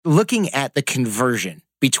looking at the conversion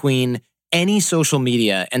between any social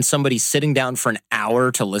media and somebody sitting down for an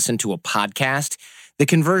hour to listen to a podcast, the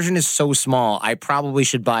conversion is so small. I probably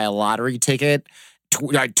should buy a lottery ticket,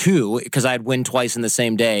 two, because I'd win twice in the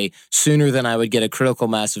same day sooner than I would get a critical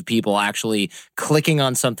mass of people actually clicking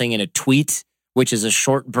on something in a tweet, which is a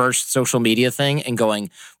short burst social media thing, and going,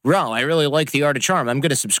 "Bro, I really like The Art of Charm. I'm going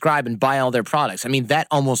to subscribe and buy all their products." I mean, that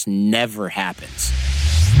almost never happens.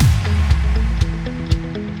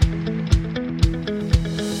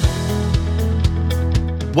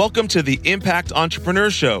 Welcome to the Impact Entrepreneur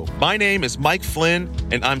Show. My name is Mike Flynn,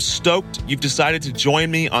 and I'm stoked you've decided to join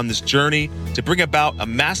me on this journey to bring about a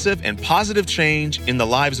massive and positive change in the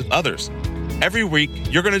lives of others. Every week,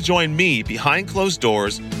 you're going to join me behind closed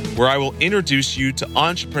doors, where I will introduce you to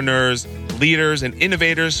entrepreneurs, leaders, and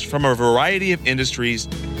innovators from a variety of industries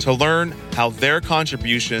to learn how their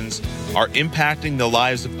contributions are impacting the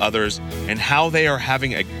lives of others and how they are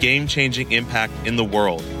having a game-changing impact in the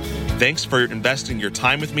world. Thanks for investing your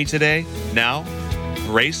time with me today. Now,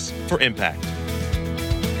 brace for impact.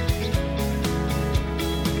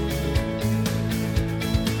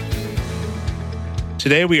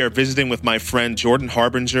 Today, we are visiting with my friend Jordan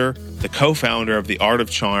Harbinger, the co-founder of The Art of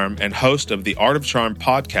Charm and host of the Art of Charm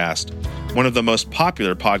podcast, one of the most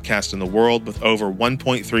popular podcasts in the world with over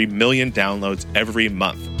 1.3 million downloads every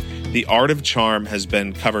month. The Art of Charm has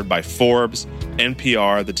been covered by Forbes,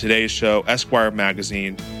 NPR, The Today Show, Esquire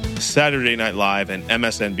Magazine, Saturday Night Live, and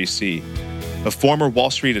MSNBC. A former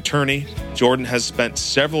Wall Street attorney, Jordan has spent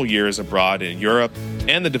several years abroad in Europe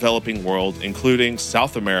and the developing world, including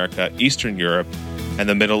South America, Eastern Europe, and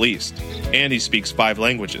the Middle East, and he speaks 5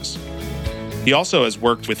 languages. He also has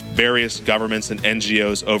worked with various governments and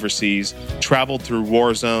NGOs overseas, traveled through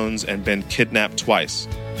war zones, and been kidnapped twice.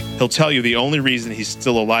 He'll tell you the only reason he's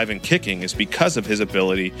still alive and kicking is because of his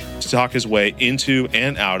ability to talk his way into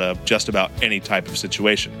and out of just about any type of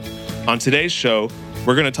situation. On today's show,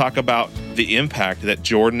 we're going to talk about the impact that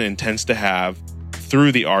Jordan intends to have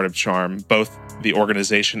through the Art of Charm, both the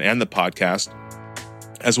organization and the podcast,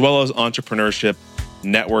 as well as entrepreneurship,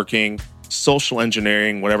 networking, social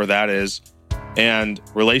engineering, whatever that is, and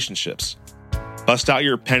relationships. Bust out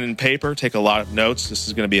your pen and paper, take a lot of notes. This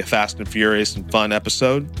is going to be a fast and furious and fun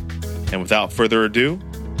episode. And without further ado,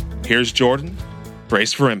 here's Jordan.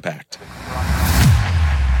 Brace for impact.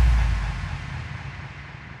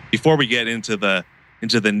 Before we get into the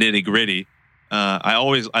nitty gritty, I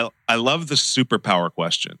love the superpower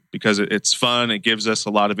question because it's fun. It gives us a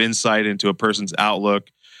lot of insight into a person's outlook.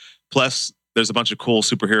 Plus, there's a bunch of cool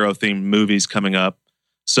superhero themed movies coming up.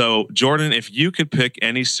 So, Jordan, if you could pick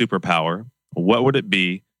any superpower, what would it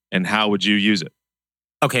be and how would you use it?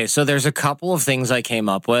 Okay, so there's a couple of things I came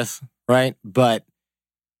up with, right? But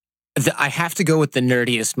I have to go with the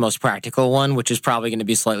nerdiest, most practical one, which is probably going to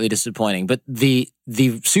be slightly disappointing. But the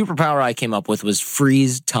superpower I came up with was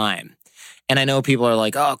freeze time. And I know people are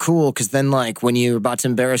like, "Oh, cool," because then like when you're about to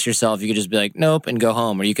embarrass yourself, you could just be like, "Nope," and go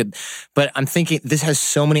home. Or you could, but I'm thinking this has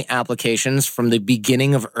so many applications from the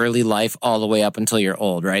beginning of early life all the way up until you're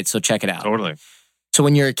old, right? So check it out. Totally. So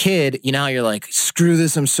when you're a kid, you know how you're like, "Screw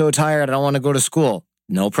this, I'm so tired, I don't want to go to school."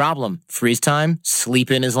 No problem. Freeze time,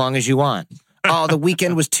 sleep in as long as you want. Oh, the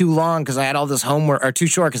weekend was too long because I had all this homework, or too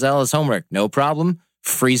short because I had all this homework. No problem.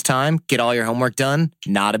 Freeze time, get all your homework done.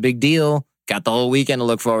 Not a big deal. Got the whole weekend to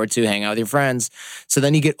look forward to, hang out with your friends. So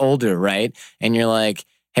then you get older, right? And you're like,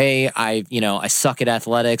 "Hey, I suck at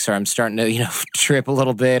athletics, or I'm starting to, trip a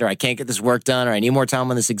little bit, or I can't get this work done, or I need more time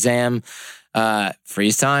on this exam."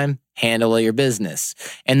 Freeze time, handle your business.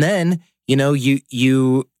 And then,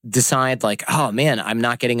 you decide like, "Oh man, I'm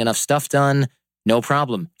not getting enough stuff done." No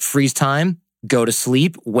problem. Freeze time, go to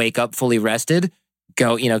sleep, wake up fully rested,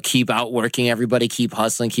 go, keep out working everybody, keep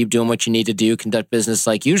hustling, keep doing what you need to do, conduct business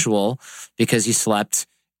like usual because you slept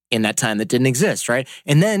in that time that didn't exist, right?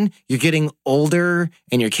 And then you're getting older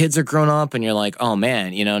and your kids are grown up and you're like, "Oh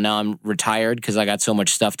man, now I'm retired because I got so much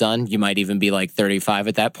stuff done." You might even be like 35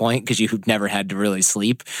 at that point because you've never had to really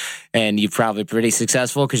sleep and you're probably pretty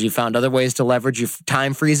successful because you found other ways to leverage your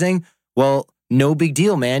time freezing. Well, no big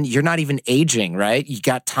deal, man. You're not even aging, right? You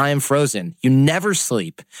got time frozen. You never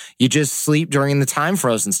sleep. You just sleep during the time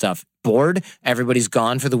frozen stuff. Bored, everybody's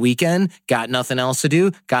gone for the weekend, got nothing else to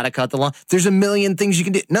do, got to cut the lawn. There's a million things you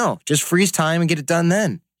can do. No, just freeze time and get it done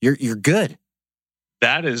then. You're good.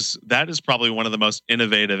 That is probably one of the most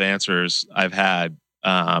innovative answers I've had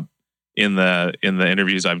in the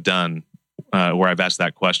interviews I've done where I've asked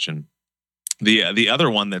that question. The other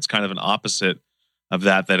one that's kind of an opposite of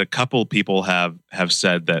that a couple people have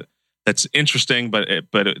said that's interesting, but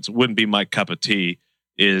it wouldn't be my cup of tea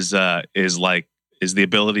is the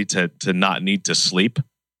ability to not need to sleep.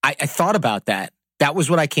 I thought about that. That was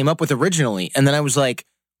what I came up with originally. And then I was like,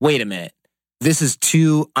 wait a minute.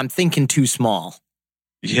 I'm thinking too small.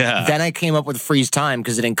 Yeah. Then I came up with freeze time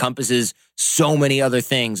because it encompasses so many other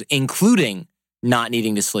things, including not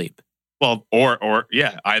needing to sleep. Well, or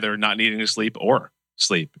either not needing to sleep or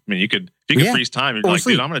sleep. I mean, if you could freeze time, you're like,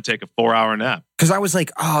 sleep. Dude, I'm going to take a 4-hour nap. Because I was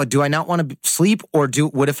like, oh, do I not want to sleep? Or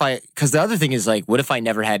because the other thing is like, what if I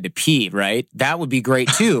never had to pee, right? That would be great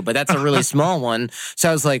too, but that's a really small one. So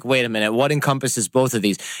I was like, wait a minute, what encompasses both of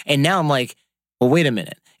these? And now I'm like, well, wait a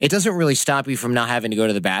minute. It doesn't really stop you from not having to go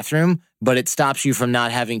to the bathroom, but it stops you from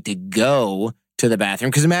not having to go to the bathroom.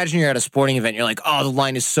 Because imagine you're at a sporting event, you're like, oh, the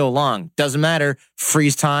line is so long. Doesn't matter.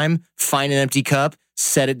 Freeze time, find an empty cup,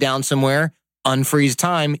 set it down somewhere, unfreeze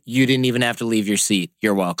time. You didn't even have to leave your seat.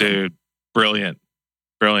 You're welcome. Dude, brilliant.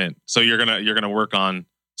 So you're gonna work on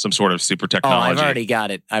some sort of super technology. Oh, I've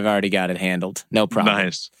already got it handled. No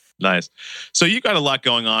problem. Nice. So you've got a lot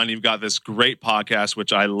going on. You've got this great podcast,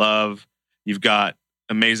 which I love. You've got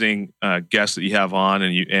amazing guests that you have on,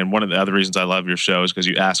 and one of the other reasons I love your show is because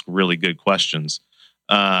you ask really good questions.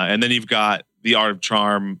 And then you've got the Art of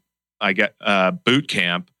Charm, boot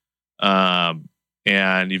camp,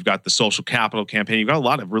 and you've got the social capital campaign. You've got a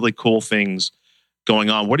lot of really cool things going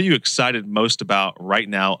on. What are you excited most about right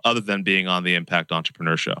now, other than being on the Impact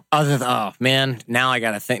Entrepreneur Show? Oh man, now I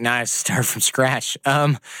got to think. Now I have to start from scratch.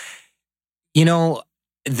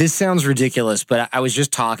 This sounds ridiculous, but I was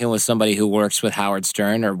just talking with somebody who worked with Howard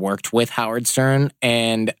Stern,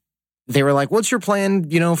 and they were like, what's your plan,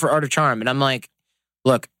 for Art of Charm? And I'm like,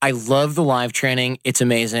 look, I love the live training. It's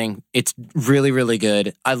amazing. It's really, really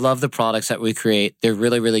good. I love the products that we create. They're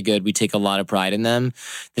really, really good. We take a lot of pride in them.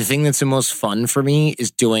 The thing that's the most fun for me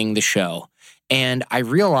is doing the show. And I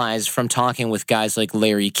realized from talking with guys like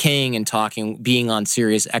Larry King and being on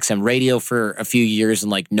Sirius XM radio for a few years and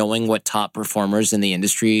like knowing what top performers in the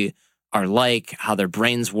industry are like, how their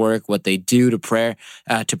brains work, what they do to prepare.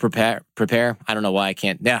 I don't know why I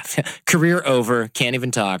can't. Yeah, career over. Can't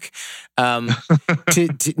even talk.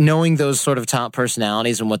 To knowing those sort of top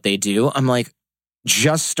personalities and what they do, I'm like,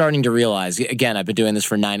 just starting to realize, again, I've been doing this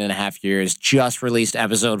for 9.5 years, just released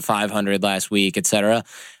episode 500 last week, etc.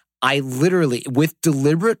 I literally, with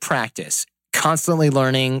deliberate practice, constantly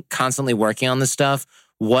learning, constantly working on this stuff,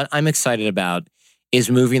 what I'm excited about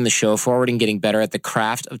is moving the show forward and getting better at the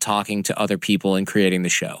craft of talking to other people and creating the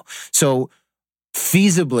show. So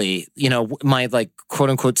feasibly, my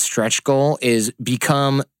quote unquote stretch goal is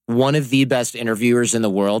become one of the best interviewers in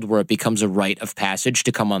the world where it becomes a rite of passage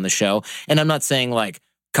to come on the show. And I'm not saying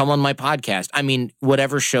come on my podcast. I mean,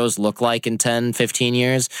 whatever shows look like in 10, 15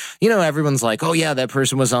 years, everyone's like, oh yeah, that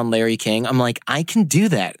person was on Larry King. I'm like, I can do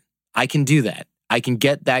that. I can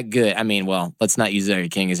get that good. I mean, well, let's not use Larry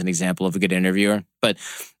King as an example of a good interviewer, but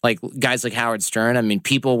guys like Howard Stern, I mean,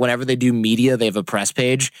 people, whenever they do media, they have a press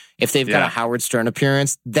page. If they've got a Howard Stern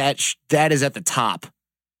appearance, that is at the top,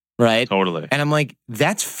 right? Totally. And I'm like,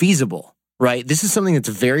 that's feasible, right? This is something that's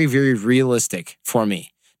very, very realistic for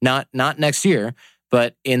me. Not next year,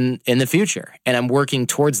 but in the future. And I'm working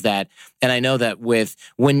towards that. And I know that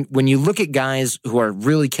when you look at guys who are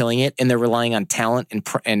really killing it and they're relying on talent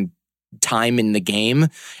and time in the game,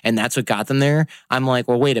 and that's what got them there, I'm like,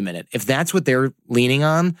 well, wait a minute. If that's what they're leaning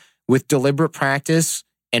on with deliberate practice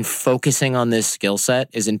and focusing on this skill set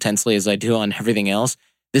as intensely as I do on everything else,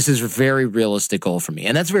 this is a very realistic goal for me.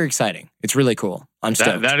 And that's very exciting. It's really cool. I'm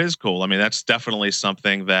stoked. That is cool. I mean, that's definitely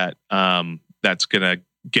something that that's going to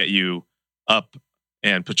get you up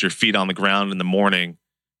and put your feet on the ground in the morning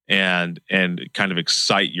and kind of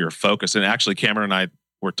excite your focus. And actually, Cameron and I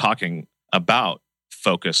were talking about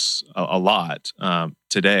focus a lot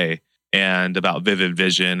today, and about vivid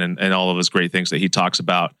vision and all of those great things that he talks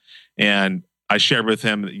about. And I shared with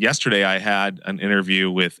him yesterday, I had an interview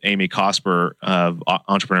with Amy Cosper of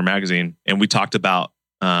Entrepreneur Magazine, and we talked about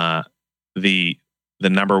the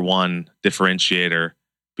number one differentiator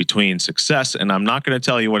between success. And I'm not going to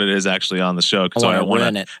tell you what it is actually on the show, because I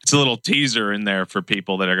want to. It's a little teaser in there for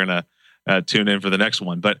people that are going to tune in for the next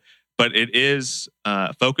one. But it is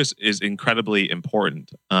focus is incredibly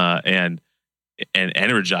important and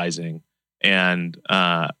energizing, and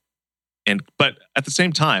but at the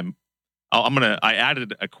same time, I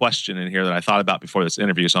added a question in here that I thought about before this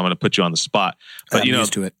interview, so I'm going to put you on the spot. But I'm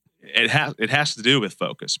used to it. It has to do with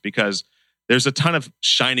focus, because there's a ton of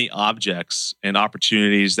shiny objects and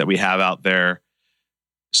opportunities that we have out there.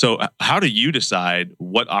 So how do you decide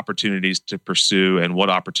what opportunities to pursue and what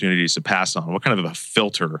opportunities to pass on? What kind of a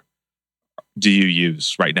filter do you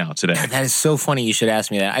use right now today? That is so funny you should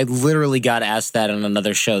ask me that. I literally got asked that on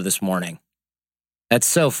another show this morning. That's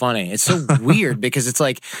so funny. It's so weird because it's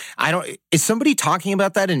like, is somebody talking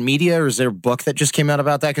about that in media, or is there a book that just came out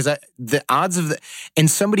about that? Because the odds of and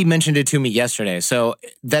somebody mentioned it to me yesterday. So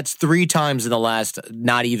that's 3 times in the last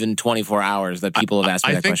not even 24 hours that people have asked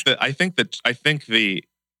me that question. I think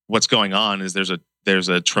what's going on is there's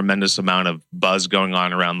a tremendous amount of buzz going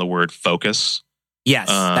on around the word focus. Yes,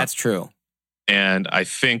 that's true. And I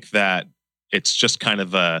think that it's just kind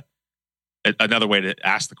of another way to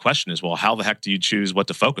ask the question is, well, how the heck do you choose what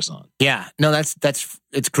to focus on? Yeah, no,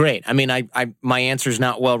 it's great. I mean, my answer is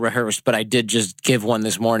not well rehearsed, but I did just give one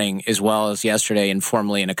this morning as well as yesterday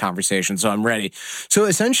informally in a conversation, so I'm ready. So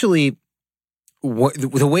essentially,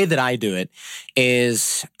 the way that I do it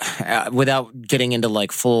is without getting into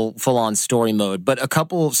like full on story mode, but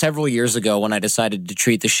several years ago when I decided to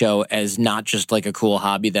treat the show as not just like a cool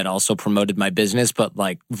hobby that also promoted my business, but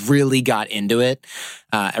like really got into it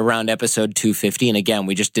around episode 250. And again,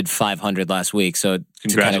 we just did 500 last week. So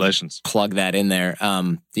congratulations. To kind of plug that in there,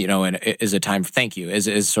 and is a time, thank you,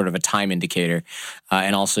 is sort of a time indicator,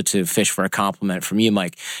 and also to fish for a compliment from you,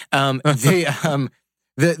 Mike.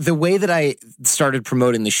 The way that I started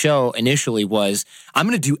promoting the show initially was, I'm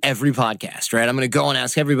going to do every podcast, right? I'm going to go and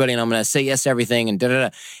ask everybody, and I'm going to say yes to everything, and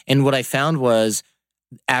da-da-da. And what I found was,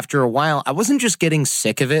 after a while, I wasn't just getting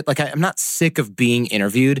sick of it. Like, I'm not sick of being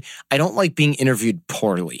interviewed. I don't like being interviewed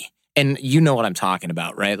poorly. And you know what I'm talking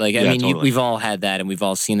about, right? Like, I mean, totally. we've all had that, and we've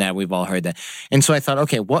all seen that, we've all heard that. And so I thought,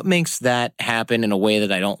 okay, what makes that happen in a way that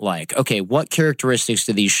I don't like? Okay, what characteristics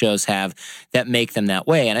do these shows have that make them that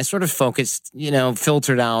way? And I sort of focused,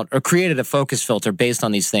 filtered out or created a focus filter based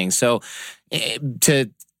on these things. So to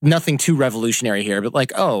nothing too revolutionary here, but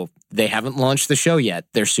like, oh, they haven't launched the show yet.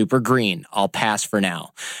 They're super green. I'll pass for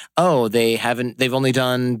now. Oh, they've only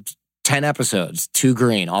done 10 episodes, too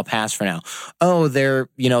green. I'll pass for now. Oh, they're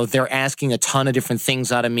asking a ton of different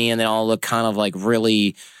things out of me, and they all look kind of like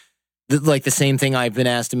really like the same thing I've been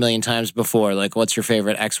asked a million times before. Like, what's your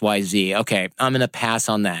favorite XYZ? Okay, I'm going to pass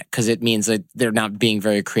on that because it means that they're not being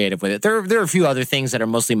very creative with it. There are a few other things that are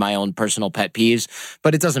mostly my own personal pet peeves,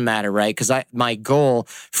 but it doesn't matter, right? Because my goal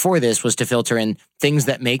for this was to filter in things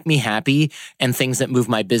that make me happy and things that move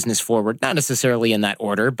my business forward. Not necessarily in that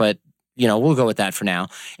order, but we'll go with that for now.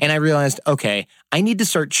 And I realized, okay, I need to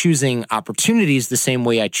start choosing opportunities the same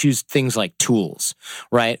way I choose things like tools,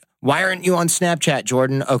 right? Why aren't you on Snapchat,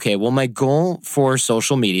 Jordan? Okay, well, my goal for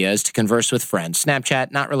social media is to converse with friends.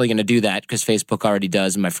 Snapchat, not really going to do that because Facebook already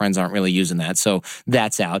does, and my friends aren't really using that, so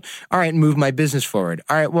that's out. All right, move my business forward.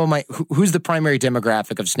 All right, well, who's the primary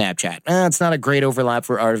demographic of Snapchat? It's not a great overlap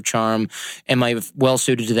for Art of Charm. Am I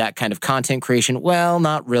well-suited to that kind of content creation? Well,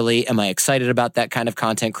 not really. Am I excited about that kind of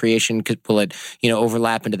content creation? Will it,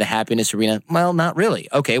 overlap into the happiness arena? Well, not really.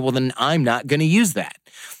 Okay, well, then I'm not going to use that.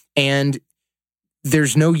 And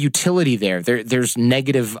there's no utility there. There's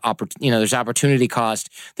negative, there's opportunity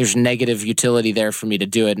cost. There's negative utility there for me to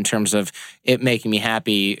do it in terms of it making me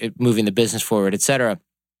happy, it moving the business forward, et cetera.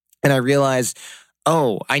 And I realized,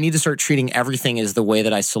 I need to start treating everything as the way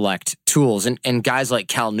that I select tools. And guys like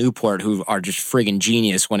Cal Newport, who are just friggin'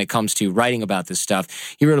 genius when it comes to writing about this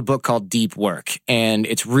stuff, he wrote a book called Deep Work, and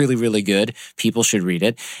it's really, really good. People should read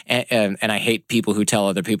it. And I hate people who tell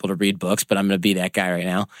other people to read books, but I'm going to be that guy right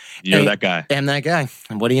now. You're that guy. I'm that guy.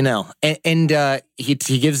 What do you know? And he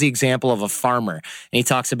gives the example of a farmer, and he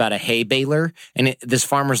talks about a hay baler. And this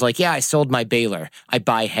farmer's like, yeah, I sold my baler. I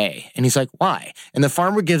buy hay. And he's like, why? And the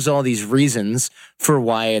farmer gives all these reasons for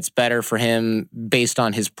why it's better for him based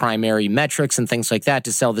on his primary metrics and things like that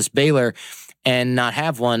to sell this baler and not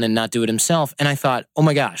have one and not do it himself. And I thought, oh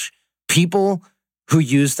my gosh, people who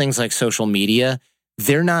use things like social media,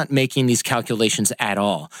 they're not making these calculations at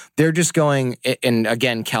all. They're just going, and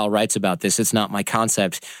again, Cal writes about this, it's not my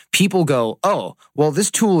concept. People go, oh, well,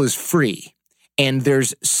 this tool is free and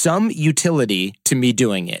there's some utility to me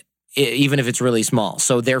doing it, even if it's really small.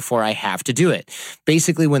 So therefore, I have to do it.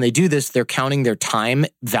 Basically, when they do this, they're counting their time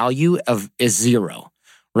value is 0,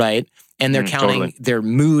 right? And they're counting their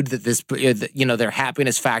mood, their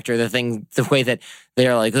happiness factor, the way that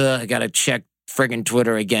they're like, I got to check friggin'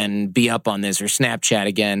 Twitter again, be up on this, or Snapchat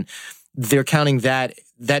again. They're counting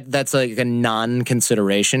that's like a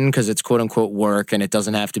non-consideration because it's quote unquote work and it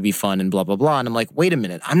doesn't have to be fun and blah, blah, blah. And I'm like, wait a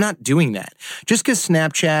minute, I'm not doing that. Just because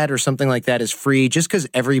Snapchat or something like that is free, just because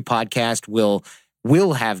every podcast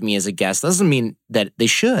will have me as a guest, doesn't mean that they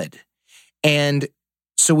should. And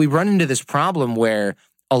so we run into this problem where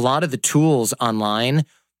a lot of the tools online,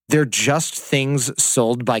 they're just things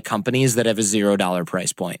sold by companies that have a $0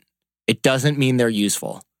 price point. It doesn't mean they're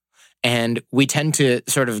useful. And we tend to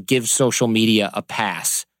sort of give social media a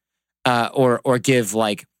pass or give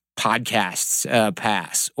like podcasts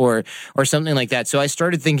pass or something like that. So I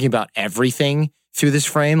started thinking about everything through this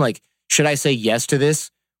frame. Like, should I say yes to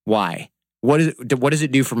this? Why? What does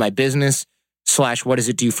it do for my business / what does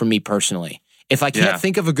it do for me personally? If I can't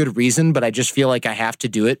think of a good reason, but I just feel like I have to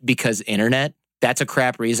do it because internet, that's a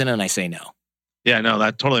crap reason, and I say no. Yeah, no,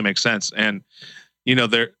 that totally makes sense. And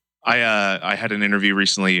I had an interview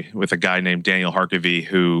recently with a guy named Daniel Harkavy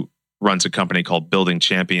who runs a company called Building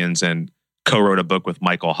Champions and co-wrote a book with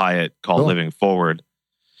Michael Hyatt called Living Forward.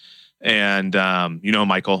 And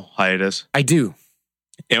Michael Hyatt is? I do.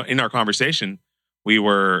 In our conversation, we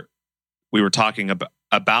were talking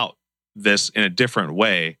about this in a different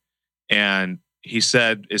way, and he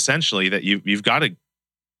said essentially that you've got to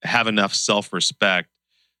have enough self-respect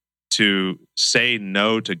to say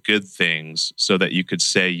no to good things so that you could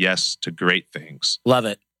say yes to great things. Love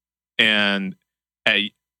it. And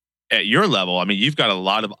at your level, I mean, you've got a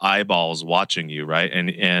lot of eyeballs watching you, right?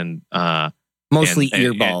 And mostly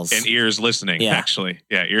earballs and ears listening. Yeah. Actually,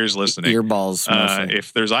 yeah, ears listening. Earballs. Mostly.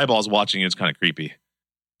 If there's eyeballs watching you, it's kind of creepy.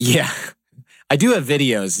 Yeah. I do have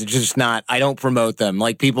videos, it's just not, I don't promote them.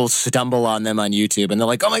 Like people stumble on them on YouTube and they're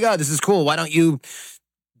like, oh my God, this is cool. Why don't you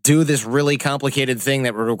do this really complicated thing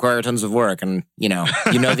that would require tons of work? And you know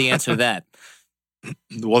the answer to that.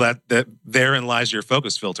 Well, that therein lies your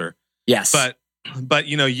focus filter. Yes. But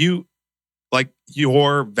you like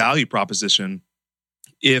your value proposition,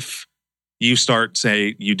 if you start,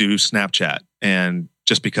 say, you do Snapchat and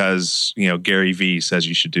just because, Gary Vee says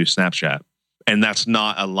you should do Snapchat, and that's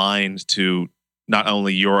not aligned to not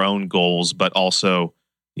only your own goals, but also,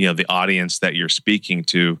 the audience that you're speaking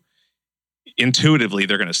to, intuitively,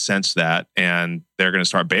 they're going to sense that and they're going to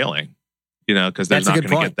start bailing, because they're not going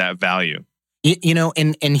to get that value.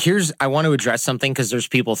 And here's, I want to address something because there's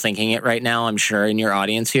people thinking it right now, I'm sure, in your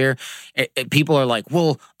audience here. People are like,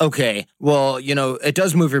 well, okay, well, it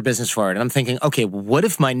does move your business forward. And I'm thinking, okay, what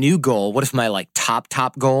if my new goal, what if my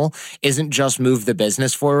top goal isn't just move the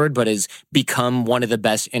business forward, but is become one of the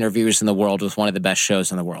best interviewers in the world with one of the best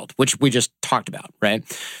shows in the world, which we just talked about, right?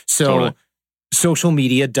 So totally. Social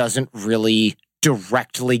media doesn't really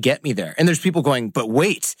directly get me there. And there's people going, but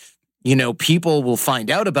wait, people will find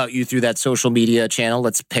out about you through that social media channel.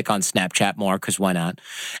 Let's pick on Snapchat more because why not?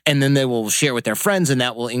 And then they will share with their friends and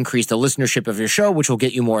that will increase the listenership of your show, which will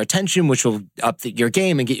get you more attention, which will up your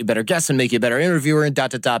game and get you better guests and make you a better interviewer and ...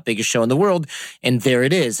 biggest show in the world. And there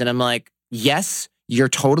it is. And I'm like, yes, you're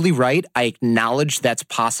totally right. I acknowledge that's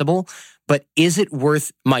possible, but is it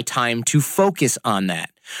worth my time to focus on that?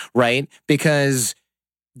 Right? Because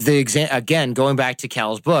again, going back to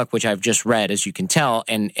Cal's book, which I've just read, as you can tell,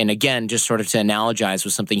 and again, just sort of to analogize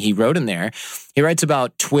with something he wrote in there, he writes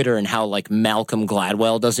about Twitter and how Malcolm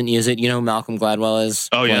Gladwell doesn't use it. You know who Malcolm Gladwell is?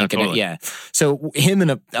 Oh, yeah, totally. Yeah. So him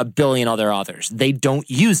and a billion other authors, they don't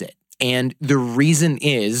use it. And the reason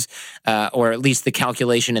is, or at least the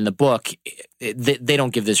calculation in the book, they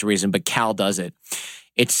don't give this reason, but Cal does it.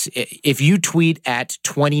 It's if you tweet at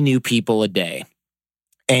 20 new people a day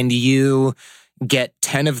and you get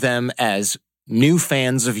 10 of them as new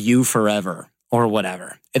fans of you forever or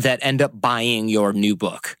whatever that end up buying your new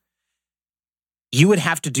book. You would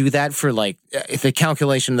have to do that for if the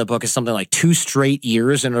calculation in the book is something like 2 straight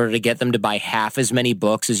years in order to get them to buy half as many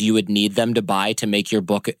books as you would need them to buy to make your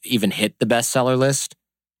book even hit the bestseller list.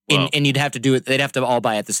 Wow. And you'd have to do it. They'd have to all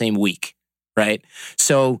buy it the same week. Right.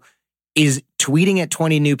 So is tweeting at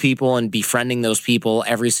 20 new people and befriending those people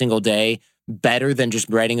every single day better than just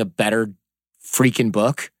writing a better freaking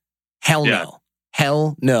book? Hell no. Yeah.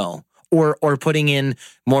 Hell no. Or putting in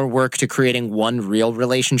more work to creating one real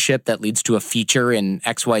relationship that leads to a feature in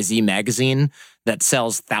XYZ magazine that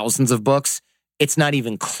sells thousands of books. It's not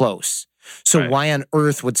even close. So why on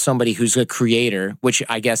earth would somebody who's a creator, which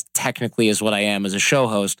I guess technically is what I am as a show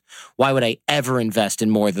host, why would I ever invest in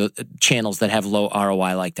more of the channels that have low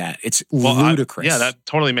ROI like that? It's ludicrous. That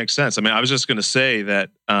totally makes sense. I mean, I was just going to say that,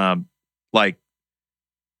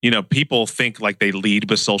 people think they lead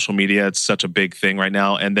with social media. It's such a big thing right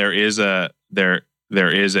now. And there is I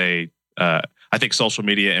think social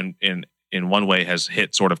media in one way has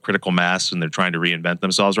hit sort of critical mass and they're trying to reinvent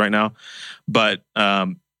themselves right now. But,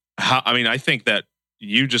 I think that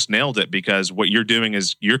you just nailed it because what you're doing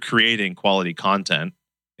is you're creating quality content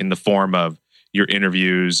in the form of your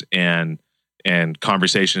interviews and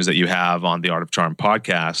conversations that you have on the Art of Charm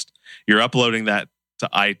podcast. You're uploading that to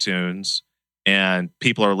iTunes and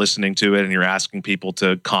people are listening to it and you're asking people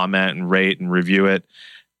to comment and rate and review it.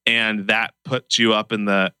 And that puts you up in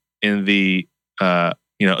the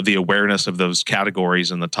awareness of those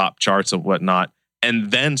categories and the top charts and whatnot,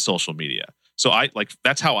 and then social media. So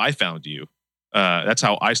that's how I found you. that's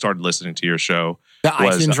how I started listening to your show. The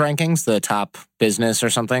iTunes rankings, the top business or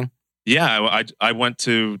something. Yeah, I went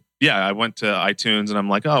to iTunes and I'm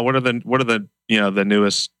like, oh, what are the the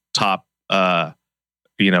newest top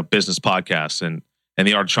business podcasts, and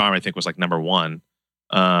the Art of Charm I think was like number one,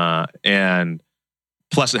 and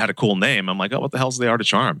plus it had a cool name. I'm like, oh, what the hell's the Art of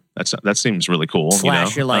Charm? That seems really cool.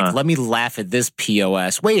 You're like, let me laugh at this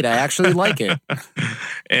POS. Wait, I actually like it.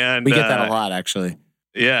 And we get that a lot, actually.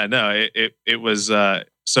 Yeah, no, it was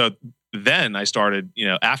so then I started,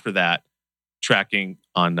 after that, tracking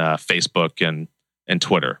on Facebook and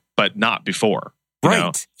Twitter, but not before.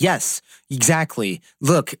 Right. Yes, exactly.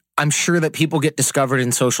 Look, I'm sure that people get discovered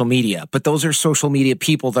in social media, but those are social media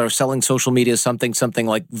people that are selling social media something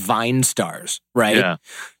like Vine stars, right? Yeah.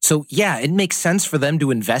 So yeah, it makes sense for them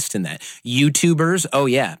to invest in that. YouTubers, oh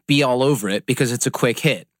yeah, be all over it because it's a quick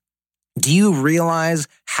hit. Do you realize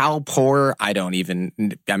how poor?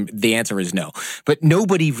 The answer is no. But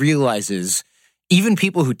nobody realizes, even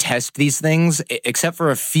people who test these things, except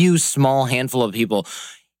for a few small handful of people,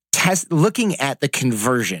 looking at the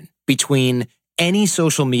conversion between any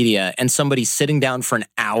social media and somebody sitting down for an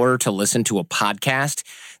hour to listen to a podcast,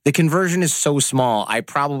 the conversion is so small. I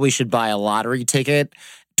probably should buy a lottery ticket,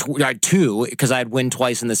 two, because I'd win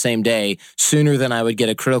twice in the same day sooner than I would get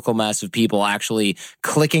a critical mass of people actually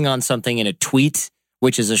clicking on something in a tweet,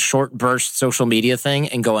 which is a short burst social media thing,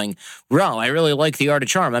 and going, well, I really like the Art of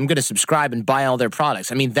Charm. I'm going to subscribe and buy all their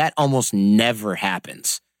products. I mean, that almost never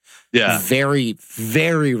happens. Yeah. Very,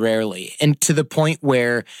 very rarely. And to the point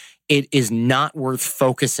where it is not worth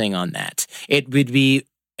focusing on that. It would be,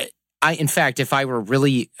 in fact, if I were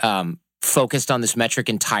really focused on this metric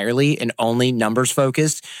entirely and only numbers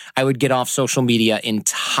focused, I would get off social media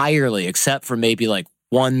entirely, except for maybe like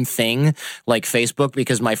one thing like Facebook,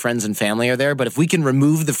 because my friends and family are there. But if we can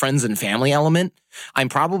remove the friends and family element, I'm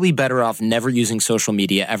probably better off never using social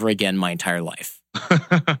media ever again my entire life.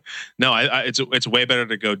 No, it's way better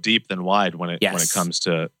to go deep than wide when it comes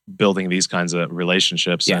to building these kinds of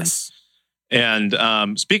relationships. Yes.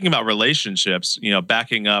 And speaking about relationships,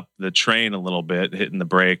 backing up the train a little bit, hitting the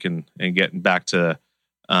brake and getting back to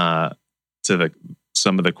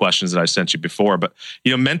some of the questions that I sent you before. But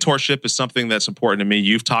mentorship is something that's important to me.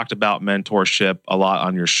 You've talked about mentorship a lot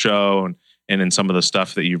on your show and in some of the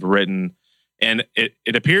stuff that you've written. And it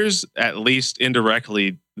appears, at least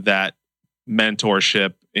indirectly, that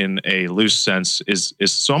mentorship in a loose sense is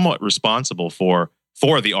somewhat responsible for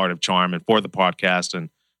the Art of Charm and for the podcast and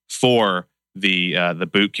for the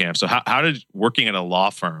boot camp. So how did working at a law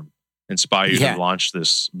firm inspire you to launch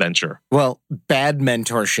this venture? Well, bad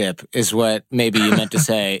mentorship is what maybe you meant to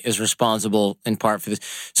say is responsible in part for this.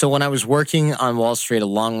 So when I was working on Wall Street a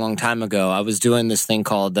long, long time ago, I was doing this thing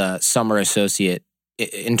called summer associate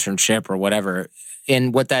internship or whatever.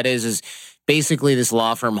 And what that is basically this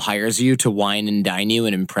law firm hires you to wine and dine you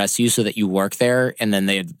and impress you so that you work there, and then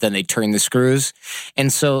they turn the screws.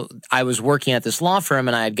 And so I was working at this law firm,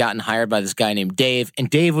 and I had gotten hired by this guy named Dave, and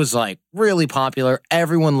Dave was like really popular.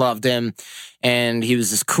 Everyone loved him, and he was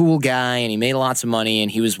this cool guy, and he made lots of money,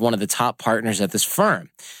 and he was one of the top partners at this firm.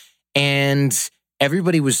 And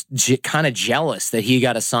everybody was kind of jealous that he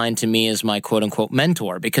got assigned to me as my quote-unquote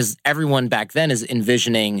mentor, because everyone back then is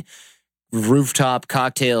envisioning rooftop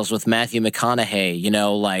cocktails with Matthew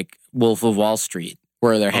McConaughey, like Wolf of Wall Street,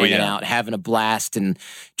 where they're hanging out, having a blast and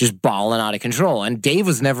just balling out of control. And Dave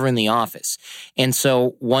was never in the office. And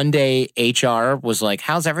so one day HR was like,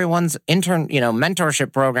 how's everyone's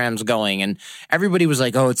mentorship programs going? And everybody was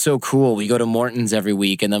like, oh, it's so cool. We go to Morton's every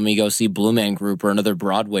week, and then we go see Blue Man Group or another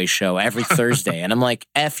Broadway show every Thursday. And I'm like,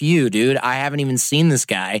 F you, dude. I haven't even seen this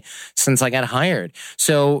guy since I got hired.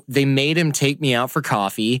 So they made him take me out for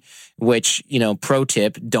coffee, which, pro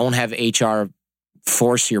tip, don't have HR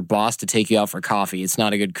force your boss to take you out for coffee. It's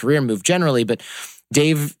not a good career move generally, but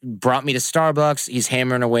Dave brought me to Starbucks. He's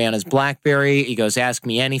hammering away on his BlackBerry. He goes, ask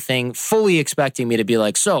me anything, fully expecting me to be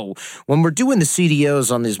like, so when we're doing the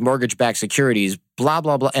CDOs on these mortgage-backed securities, blah,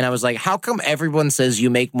 blah, blah. And I was like, how come everyone says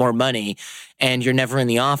you make more money and you're never in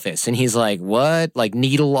the office? And he's like, what? Like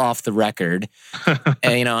needle off the record.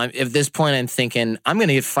 And, at this point I'm thinking, I'm going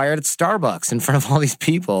to get fired at Starbucks in front of all these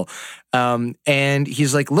people. And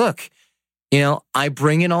he's like, look, I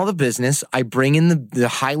bring in all the business. I bring in the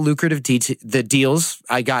high lucrative the deals.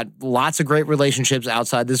 I got lots of great relationships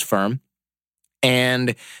outside this firm,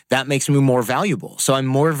 and that makes me more valuable. So I'm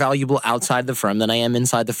more valuable outside the firm than I am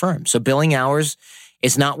inside the firm. So billing hours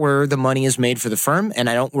is not where the money is made for the firm, and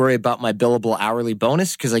I don't worry about my billable hourly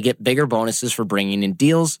bonus because I get bigger bonuses for bringing in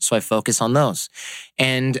deals, so I focus on those.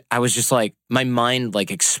 And I was just like, my mind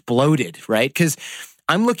exploded, right? Because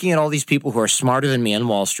I'm looking at all these people who are smarter than me on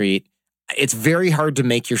Wall Street. it's very hard to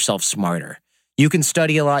make yourself smarter. You can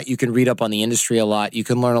study a lot. You can read up on the industry a lot. You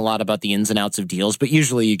can learn a lot about the ins and outs of deals, but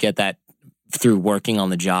usually you get that through working on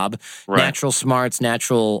the job. Right. Natural smarts,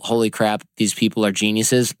 natural, holy crap, these people are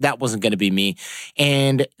geniuses. That wasn't going to be me.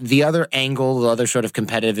 And the other angle, the other sort of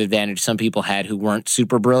competitive advantage some people had who weren't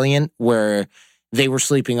super brilliant, where they were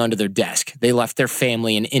sleeping under their desk. They left their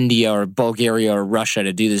family in India or Bulgaria or Russia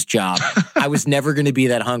to do this job. I was never going to be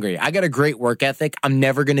that hungry. I got a great work ethic. I'm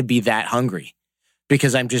never going to be that hungry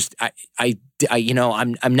because I'm just,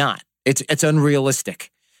 I'm not. It's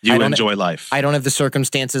unrealistic. You enjoy life. I don't have the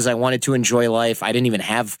circumstances. I wanted to enjoy life. I didn't even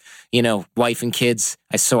have, wife and kids.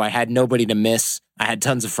 So I had nobody to miss. I had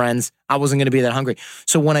tons of friends. I wasn't going to be that hungry.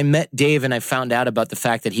 So when I met Dave and I found out about the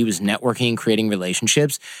fact that he was networking and creating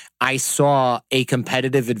relationships, I saw a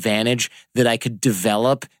competitive advantage that I could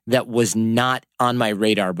develop that was not on my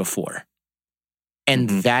radar before. And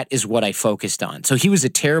that is what I focused on. So he was a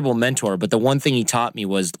terrible mentor, but the one thing he taught me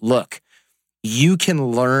was, look, you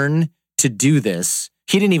can learn to do this.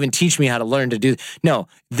 He didn't even teach me how to learn to do. No,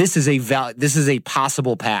 this is a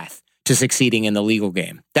possible path to succeeding in the legal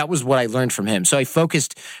game. That was what I learned from him. So I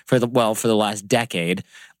focused for the last decade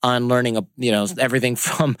on learning, everything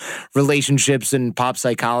from relationships and pop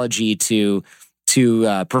psychology to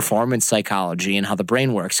performance psychology and how the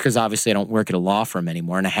brain works. Because obviously I don't work at a law firm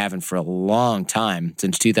anymore, and I haven't for a long time,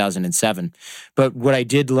 since 2007. But what I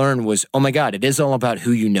did learn was, oh my God, it is all about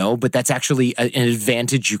who you know, but that's actually an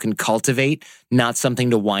advantage you can cultivate, not something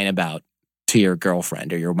to whine about to your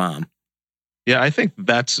girlfriend or your mom. Yeah, I think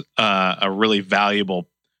that's a really valuable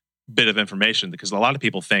bit of information, because a lot of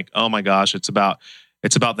people think, oh my gosh, it's about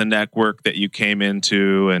the network that you came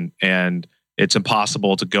into, and it's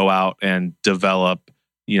impossible to go out and develop,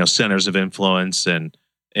 centers of influence and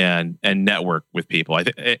network with people. I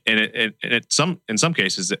think, and in some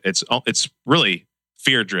cases, it's really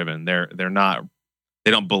fear driven. They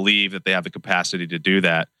don't believe that they have the capacity to do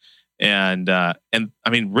that. And I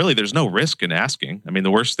mean, really, there's no risk in asking. I mean,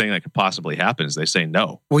 the worst thing that could possibly happen is they say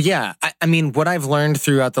no. Well, yeah. I mean, what I've learned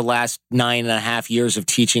throughout the last 9.5 years of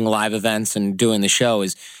teaching live events and doing the show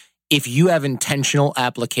is, if you have intentional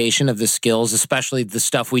application of the skills, especially the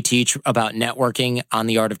stuff we teach about networking on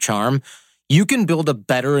The Art of Charm, you can build a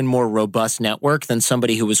better and more robust network than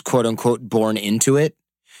somebody who was quote unquote born into it.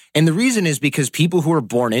 And the reason is because people who are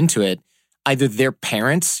born into it, either their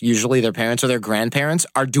parents, usually their parents or their grandparents,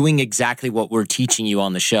 are doing exactly what we're teaching you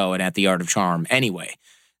on the show and at The Art of Charm anyway.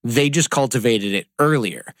 They just cultivated it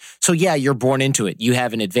earlier. So yeah, you're born into it. You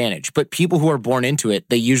have an advantage. But people who are born into it,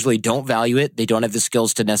 they usually don't value it. They don't have the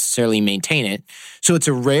skills to necessarily maintain it. So it's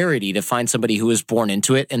a rarity to find somebody who was born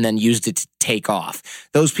into it and then used it to take off.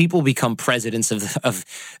 Those people become presidents of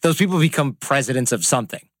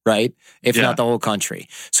something, right? If not the whole country.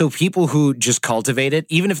 So people who just cultivate it,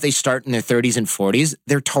 even if they start in their 30s and 40s,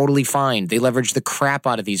 they're totally fine. They leverage the crap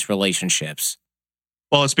out of these relationships.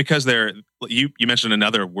 Well, it's because you mentioned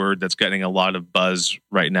another word that's getting a lot of buzz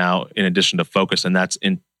right now, in addition to focus, and that's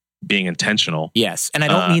in being intentional. Yes, and I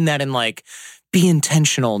don't mean that in like, be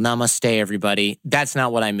intentional, namaste, everybody. That's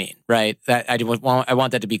not what I mean, right? I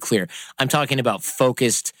want that to be clear. I'm talking about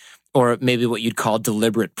focused, or maybe what you'd call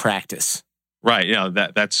deliberate practice. Right.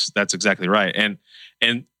 That's exactly right.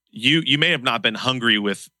 And you may have not been hungry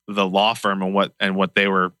with the law firm and what they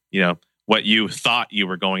were, what you thought you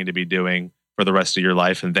were going to be doing for the rest of your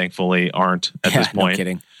life, and thankfully aren't at this point. No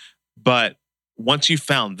kidding. But once you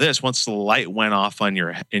found this, once the light went off in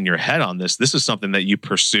your head on this is something that you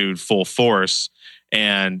pursued full force,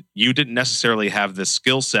 and you didn't necessarily have the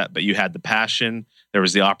skill set, but you had the passion. There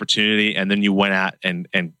was the opportunity, and then you went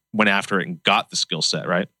after it and got the skill set,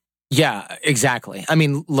 right? Yeah, exactly. I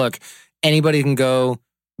mean, look, anybody can go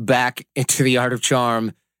back into The Art of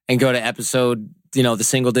Charm and go to episode, the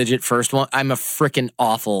single digit first one. I'm a freaking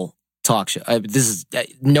awful talk show.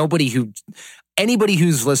 Anybody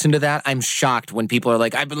who's listened to that, I'm shocked when people are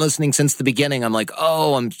like, I've been listening since the beginning. I'm like,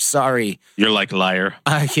 oh, I'm sorry. You're like, liar.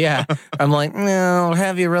 Yeah. I'm like, no,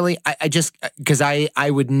 have you really? I just, because I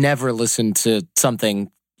would never listen to something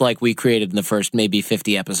like we created in the first maybe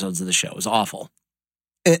 50 episodes of the show. It was awful.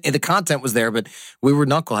 The content was there, but we were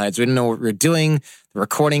knuckleheads. We didn't know what we were doing. The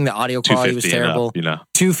recording, the audio quality was terrible. Up,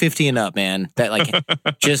 250 and up, man.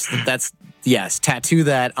 That yes, tattoo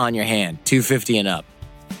that on your hand. 250 and up.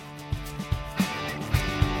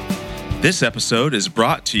 This episode is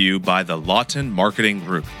brought to you by the Lawton Marketing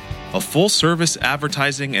Group, a full-service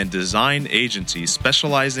advertising and design agency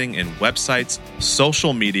specializing in websites,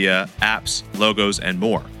 social media, apps, logos, and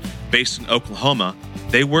more. Based in Oklahoma,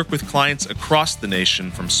 they work with clients across the nation,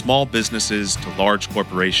 from small businesses to large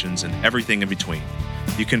corporations and everything in between.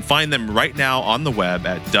 You can find them right now on the web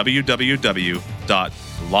at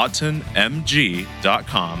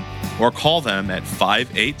www.lawtonmg.com or call them at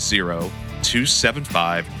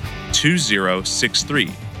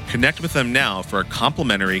 580-275-2063. Connect with them now for a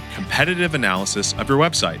complimentary competitive analysis of your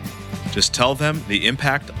website. Just tell them the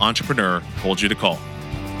Impact Entrepreneur told you to call.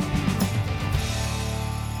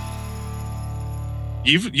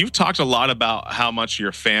 You've talked a lot about how much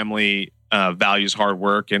your family values hard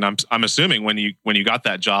work, and I'm assuming when you got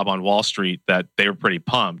that job on Wall Street that they were pretty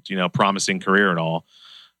pumped, promising career and all.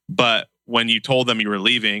 But when you told them you were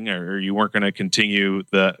leaving or you weren't going to continue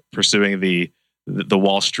pursuing the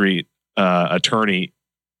Wall Street attorney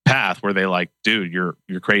path, were they like, dude, you're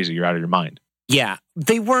crazy, you're out of your mind? Yeah,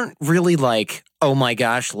 they weren't really like, oh my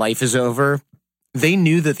gosh, life is over. They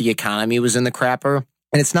knew that the economy was in the crapper.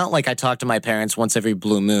 And it's not like I talk to my parents once every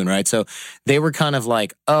blue moon, right? So they were kind of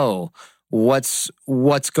like, oh, what's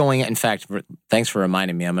going on? In fact, thanks for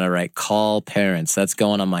reminding me. I'm going to write call parents. That's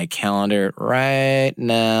going on my calendar right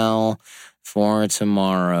now for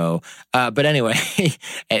tomorrow. But anyway,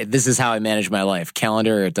 this is how I manage my life.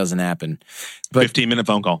 Calendar, it doesn't happen. But 15-minute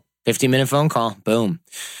phone call. 15-minute phone call. Boom.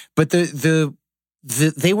 But they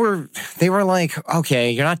were like,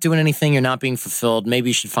 okay, you're not doing anything. You're not being fulfilled. Maybe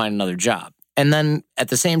you should find another job. And then at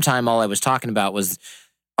the same time, all I was talking about was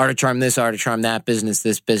Art of Charm this, Art of Charm that, business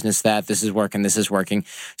this, business that, this is working, this is working.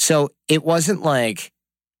 So it wasn't like,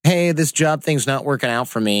 hey, this job thing's not working out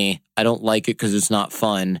for me. I don't like it because it's not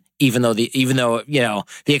fun, even though the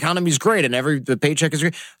economy's great and the paycheck is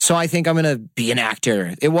great. So I think I'm going to be an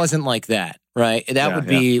actor. It wasn't like that, right? That would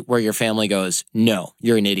be where your family goes, no,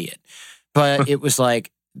 you're an idiot. But it was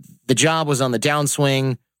like the job was on the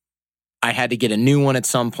downswing. I had to get a new one at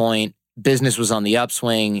some point. Business was on the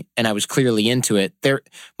upswing, and I was clearly into it.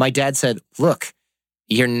 My dad said, look,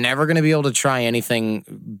 you're never going to be able to try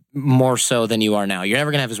anything more so than you are now. You're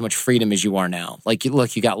never going to have as much freedom as you are now. Like,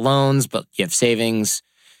 look, you got loans, but you have savings.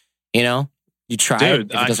 You try it. If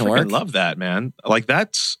it doesn't work. I love that, man. Like,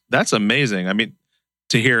 that's amazing. I mean,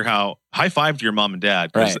 to hear how high five to your mom and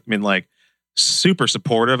dad. Right. I mean, like, super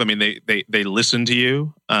supportive. I mean, they listen to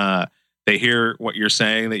you. They hear what you're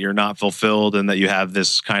saying, that you're not fulfilled and that you have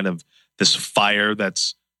this kind of this fire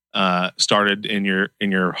that's started in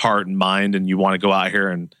your heart and mind, and you want to go out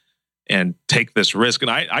here and take this risk.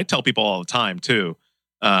 And I tell people all the time too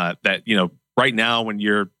that right now when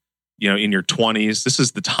you're in your 20s, this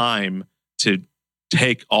is the time to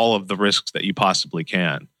take all of the risks that you possibly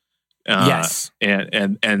can. Yes,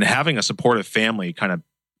 and having a supportive family kind of,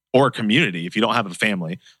 or a community, if you don't have a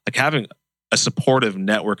family, like having a supportive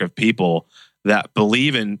network of people that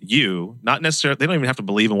believe in you, not necessarily, they don't even have to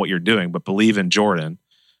believe in what you're doing, but believe in Jordan.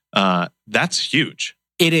 That's huge.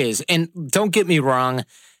 It is. And don't get me wrong.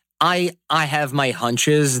 I have my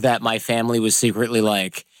hunches that my family was secretly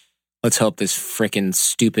like, let's hope this freaking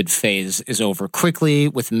stupid phase is over quickly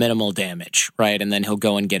with minimal damage, right? And then he'll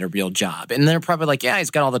go and get a real job. And they're probably like, yeah, he's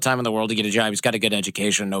got all the time in the world to get a job. He's got a good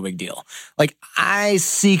education, no big deal. Like, I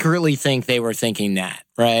secretly think they were thinking that,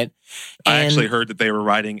 right? I actually heard that they were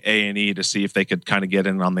writing A&E to see if they could kind of get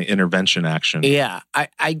in on the intervention action. Yeah,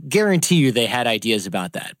 I guarantee you they had ideas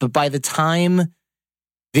about that. But by the time,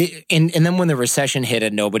 and then when the recession hit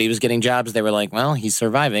and nobody was getting jobs, they were like, well, he's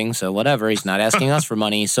surviving, so whatever. He's not asking us for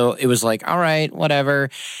money. So it was like, all right, whatever.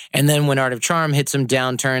 And then when Art of Charm hit some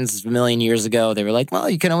downturns a million years ago, they were like, well,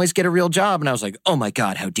 you can always get a real job. And I was like, oh my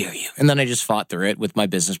God, how dare you? And then I just fought through it with my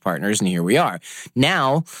business partners, and here we are.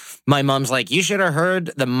 Now, my mom's like, you should have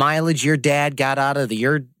heard the mileage your dad got out of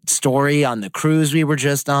your story on the cruise we were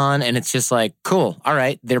just on. And it's just like, cool. All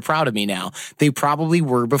right. They're proud of me now. They probably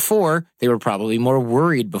were before. They were probably more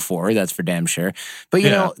worried before. That's for damn sure. But,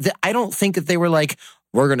 I don't think that they were like,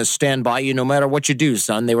 we're going to stand by you no matter what you do,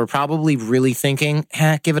 son. They were probably really thinking,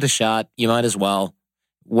 give it a shot. You might as well.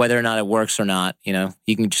 Whether or not it works or not,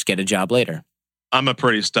 you can just get a job later. I'm a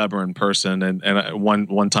pretty stubborn person. And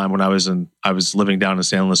one time when I was living down in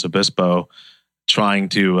San Luis Obispo, trying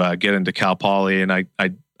to get into Cal Poly, and I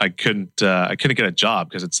couldn't get a job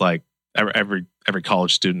because it's like every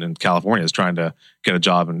college student in California is trying to get a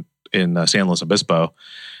job in San Luis Obispo.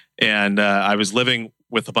 And I was living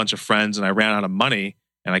with a bunch of friends, and I ran out of money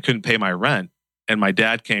and I couldn't pay my rent. And my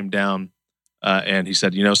dad came down and he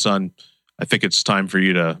said, son, I think it's time for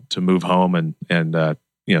you to move home and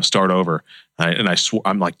start over.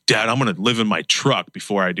 I'm like, Dad, I'm going to live in my truck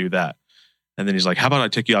before I do that. And then he's like, how about I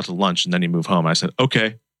take you out to lunch and then you move home? I said,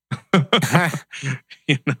 okay.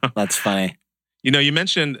 That's funny. You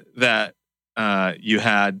mentioned that you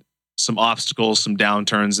had some obstacles, some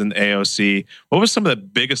downturns in the AOC. What were some of the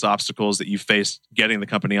biggest obstacles that you faced getting the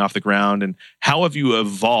company off the ground, and how have you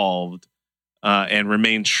evolved and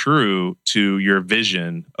remain true to your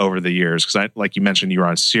vision over the years? Because like you mentioned, you were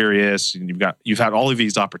on Sirius, and you've had all of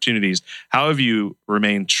these opportunities. How have you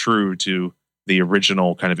remained true to the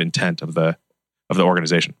original kind of intent of the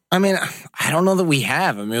organization? I mean, I don't know that we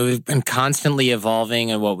have. I mean, we've been constantly evolving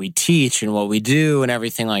in what we teach and what we do and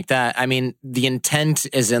everything like that. I mean, the intent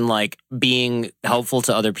is in like being helpful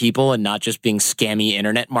to other people and not just being scammy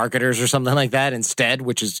internet marketers or something like that instead,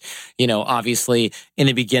 which is, obviously in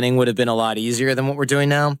the beginning would have been a lot easier than what we're doing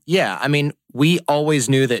now. Yeah. I mean, we always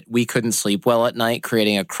knew that we couldn't sleep well at night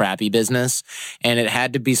creating a crappy business, and it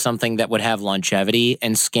had to be something that would have longevity,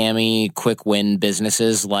 and scammy quick win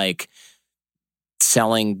businesses like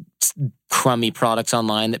selling crummy products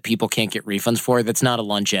online that people can't get refunds for, that's not a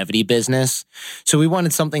longevity business. So we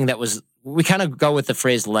wanted something that we kind of go with the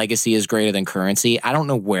phrase legacy is greater than currency. I don't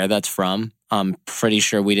know where that's from. I'm pretty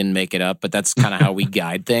sure we didn't make it up, but that's kind of how we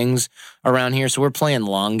guide things around here. So we're playing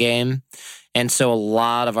long game. And so a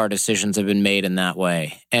lot of our decisions have been made in that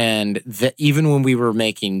way. And even when we were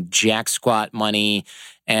making jack squat money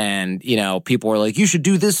and, people were like, you should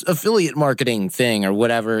do this affiliate marketing thing or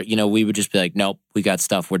whatever, we would just be like, nope, we got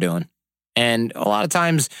stuff we're doing. And a lot of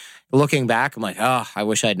times looking back, I'm like, oh, I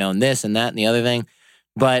wish I'd known this and that and the other thing.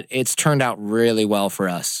 But it's turned out really well for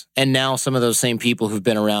us. And now some of those same people who've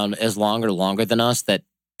been around as long or longer than us that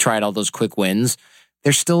tried all those quick wins,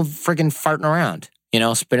 they're still friggin' farting around,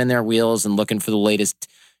 spinning their wheels and looking for the latest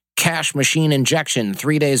cash machine injection,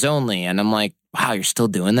 3 days only. And I'm like, wow, you're still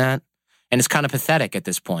doing that? And it's kind of pathetic at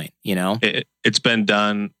this point, It's been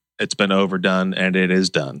done, it's been overdone, and it is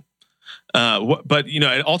done. But,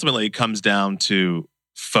 ultimately it comes down to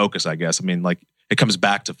focus, I guess. I mean, like, it comes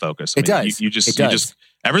back to focus. It does. You just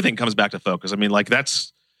everything comes back to focus. I mean, like,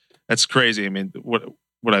 that's crazy. I mean, what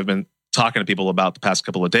I've been talking to people about the past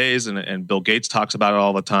couple of days, and Bill Gates talks about it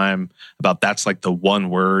all the time, about that's like the one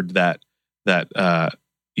word that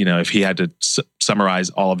if he had to summarize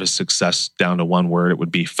all of his success down to one word, it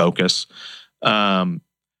would be focus. But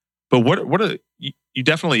you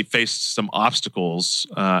definitely faced some obstacles,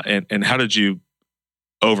 and how did you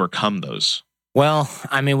overcome those? Well,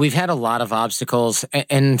 I mean, we've had a lot of obstacles,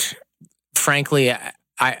 and frankly,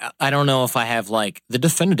 I don't know if I have like the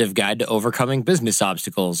definitive guide to overcoming business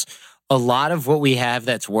obstacles. A lot of what we have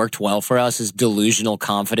that's worked well for us is delusional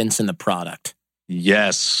confidence in the product.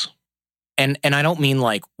 Yes. And I don't mean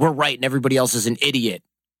like we're right and everybody else is an idiot.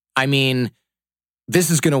 I mean, this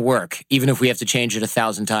is going to work. Even if we have to change it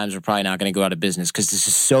 1,000 times, we're probably not going to go out of business because this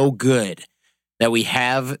is so good that we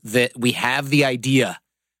have the idea.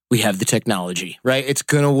 We have the technology, right? It's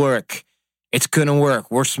going to work. It's going to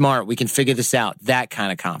work. We're smart. We can figure this out. That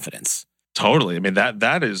kind of confidence. Totally. I mean, that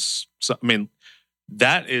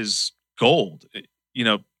is gold.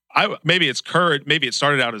 Maybe it's courage. Maybe it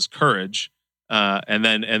started out as courage, and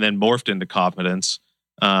then morphed into confidence,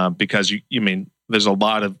 because there's a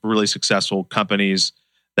lot of really successful companies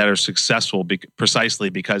that are successful precisely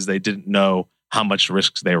because they didn't know how much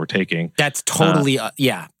risks they were taking. That's totally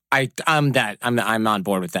yeah. I'm on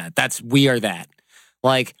board with that. We are that.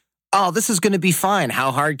 Like, oh, this is going to be fine.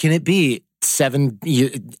 How hard can it be?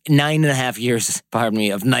 9.5 years,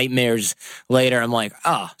 of nightmares later, I'm like,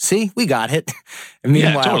 oh, see, we got it. And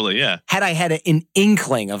meanwhile, yeah, totally, yeah. Had I had an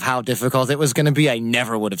inkling of how difficult it was going to be, I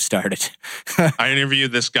never would have started. I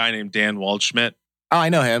interviewed this guy named Dan Waldschmidt. Oh, I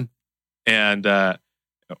know him. And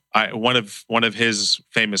one of his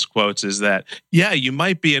famous quotes is that, yeah, you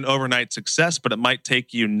might be an overnight success, but it might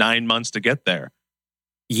take you 9 months to get there.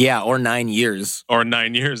 Yeah, or 9 years. Or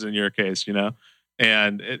 9 years in your case,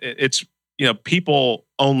 And it's, people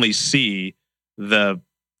only see the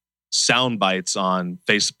sound bites on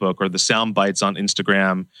Facebook or the sound bites on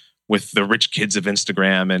Instagram with the rich kids of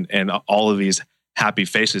Instagram and all of these happy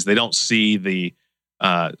faces. They don't see the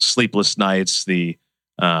sleepless nights, the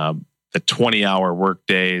 20-hour work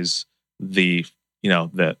days, the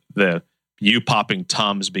you popping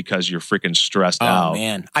Tums because you're freaking stressed out. Oh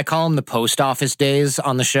man, I call them the post office days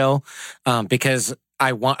on the show, because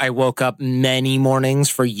I woke up many mornings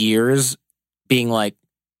for years being like,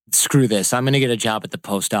 screw this, I'm going to get a job at the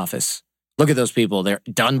post office. Look at those people. They're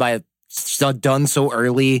done so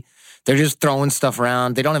early. They're just throwing stuff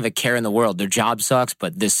around. They don't have a care in the world. Their job sucks,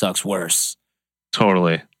 but this sucks worse.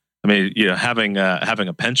 Totally. I mean, having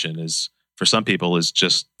a pension is, for some people, is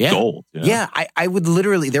just gold. Yeah, I would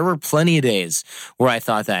literally, there were plenty of days where I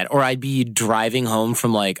thought that, or I'd be driving home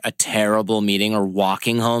from like a terrible meeting or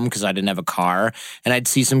walking home because I didn't have a car, and I'd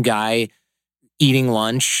see some guy eating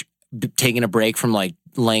lunch, taking a break from like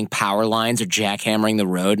laying power lines or jackhammering the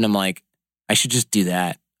road, and I'm like, I should just do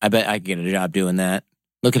that. I bet I could get a job doing that.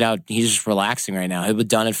 Look at how he's just relaxing right now. He would have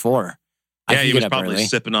done it for. Yeah, he was probably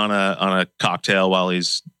sipping on a cocktail while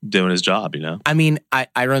he's doing his job, you know? I mean,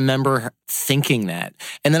 I remember thinking that.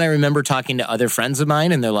 And then I remember talking to other friends of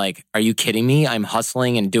mine, and they're like, are you kidding me? I'm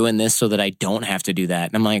hustling and doing this so that I don't have to do that.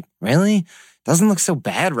 And I'm like, really? Doesn't look so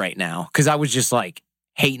bad right now. Because I was just like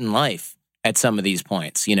hating life at some of these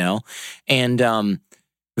points, you know? And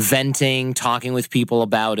venting, talking with people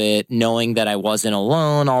about it, knowing that I wasn't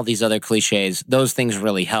alone, all these other cliches, those things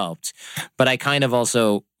really helped. But I kind of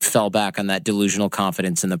also fell back on that delusional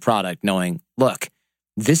confidence in the product, knowing, look,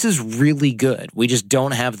 this is really good. We just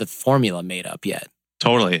don't have the formula made up yet.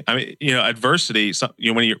 Totally. I mean, you know, adversity,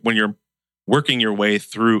 when you're working your way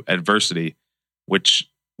through adversity, which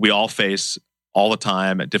we all face all the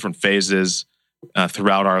time at different phases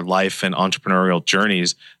throughout our life and entrepreneurial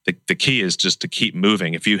journeys, the key is just to keep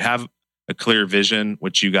moving. If you have a clear vision,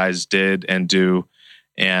 which you guys did and do,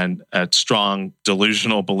 and a strong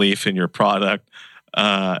delusional belief in your product,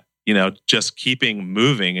 you know, just keeping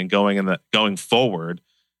moving and going forward,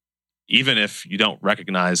 even if you don't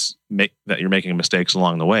recognize that you're making mistakes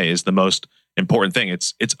along the way, is the most important thing.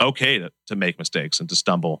 It's okay to make mistakes and to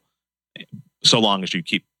stumble, so long as you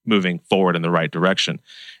keep moving forward in the right direction.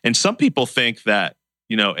 And some people think that,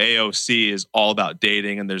 you know, AOC is all about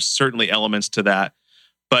dating, and there's certainly elements to that,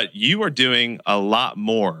 but you are doing a lot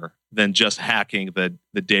more than just hacking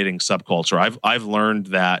the dating subculture. I've learned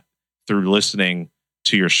that through listening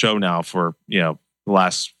to your show now for, you know, the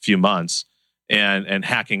last few months, and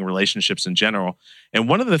hacking relationships in general. And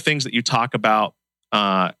one of the things that you talk about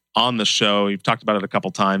on the show, you've talked about it a couple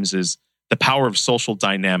times, is the power of social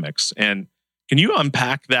dynamics. And can you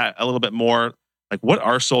unpack that a little bit more? Like, what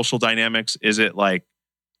are social dynamics? Is it like,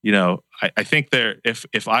 you know, I think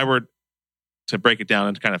if I were to break it down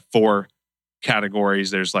into kind of 4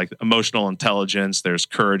 categories, there's like emotional intelligence, there's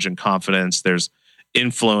courage and confidence, there's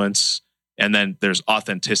influence, and then there's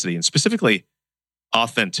authenticity. And specifically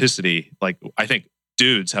authenticity, like, I think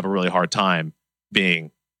dudes have a really hard time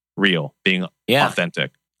being real, being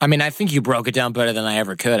authentic. I mean, I think you broke it down better than I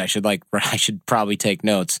ever could. I should probably take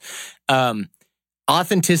notes.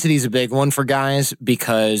 Authenticity is a big one for guys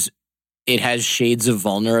because it has shades of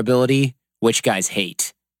vulnerability, which guys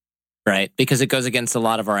hate, right? Because it goes against a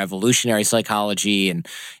lot of our evolutionary psychology, and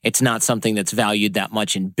it's not something that's valued that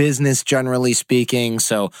much in business, generally speaking.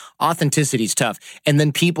 So authenticity is tough. And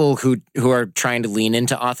then people who are trying to lean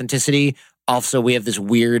into authenticity, also we have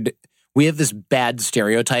this bad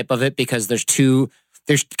stereotype of it, because there's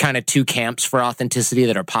kind of 2 camps for authenticity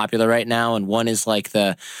that are popular right now. And one is like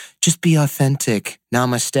the just be authentic,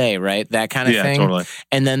 namaste, right? That kind of thing. Totally.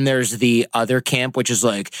 And then there's the other camp, which is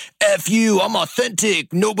like, F you, I'm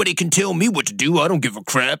authentic. Nobody can tell me what to do. I don't give a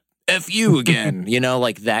crap. F you again, you know,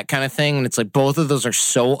 like that kind of thing. And it's like both of those are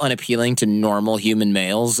so unappealing to normal human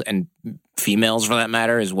males and females for that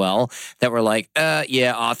matter as well, that we're like,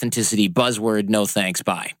 yeah, authenticity, buzzword, no thanks,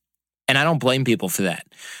 bye. And I don't blame people for that.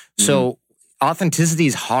 So authenticity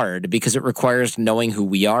is hard because it requires knowing who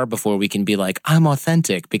we are before we can be like, I'm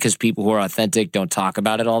authentic, because people who are authentic don't talk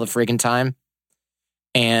about it all the freaking time.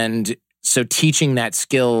 And so teaching that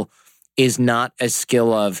skill is not a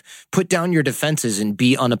skill of put down your defenses and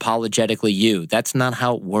be unapologetically you. That's not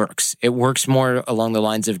how it works. It works more along the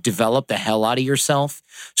lines of develop the hell out of yourself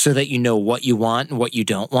so that you know what you want and what you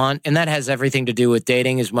don't want. And that has everything to do with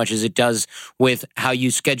dating as much as it does with how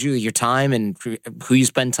you schedule your time and who you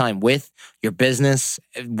spend time with, your business,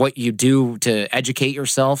 what you do to educate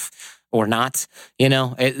yourself or not. You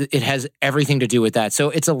know, it has everything to do with that. So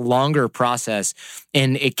it's a longer process,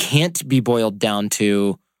 and it can't be boiled down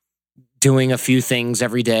to doing a few things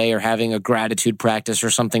every day or having a gratitude practice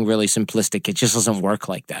or something really simplistic. It just doesn't work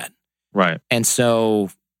like that. Right. And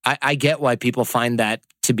so I get why people find that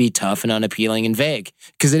to be tough and unappealing and vague,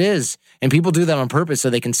 because it is. And people do that on purpose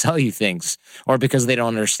so they can sell you things, or because they don't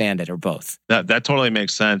understand it, or both. That totally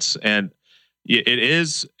makes sense. And it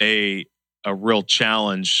is a real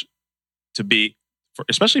challenge to be,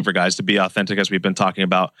 especially for guys, to be authentic, as we've been talking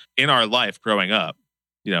about in our life growing up.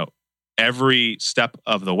 You know, every step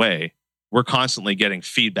of the way, we're constantly getting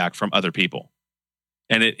feedback from other people,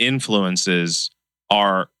 and it influences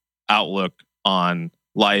our outlook on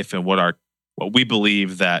life and what we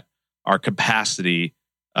believe that our capacity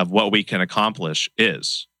of what we can accomplish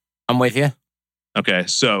is. I'm with you. Okay.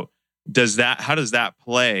 So how does that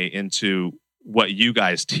play into what you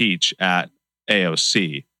guys teach at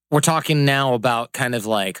AOC? We're talking now about kind of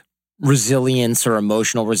like resilience or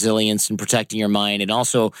emotional resilience and protecting your mind, and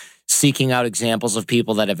also seeking out examples of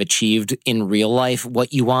people that have achieved in real life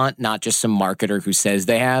what you want, not just some marketer who says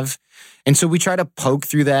they have. And so we try to poke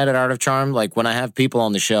through that at Art of Charm. Like when I have people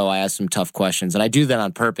on the show, I ask them tough questions, and I do that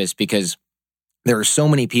on purpose because There are so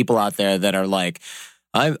many people out there that are like,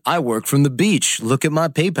 I work from the beach. Look at my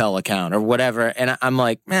PayPal account or whatever. And I'm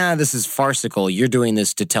like, man, this is farcical. You're doing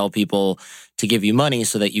this to tell people to give you money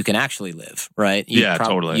so that you can actually live, right?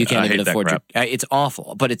 Totally. You can't even afford to. It's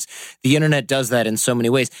awful. But the internet does that in so many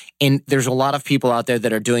ways. And there's a lot of people out there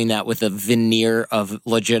that are doing that with a veneer of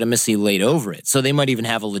legitimacy laid over it. So they might even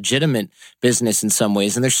have a legitimate business in some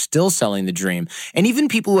ways, and they're still selling the dream. And even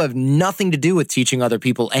people who have nothing to do with teaching other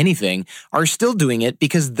people anything are still doing it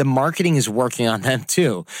because the marketing is working on them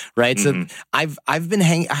too, right? Mm-hmm. So I've been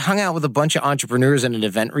hung out with a bunch of entrepreneurs at an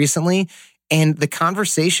event recently, and the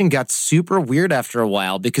conversation got super weird after a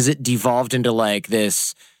while because it devolved into like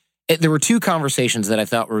this. There were two conversations that I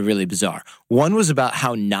thought were really bizarre. One was about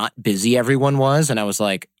how not busy everyone was, and I was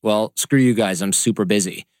like, well, screw you guys, I'm super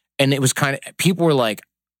busy. And it was kind of, people were like,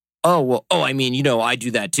 I mean, I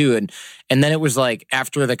do that too. And then it was like,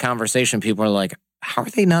 after the conversation, people were like, how are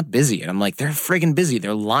they not busy? And I'm like, they're friggin' busy.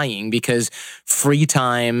 They're lying because free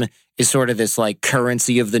time is sort of this like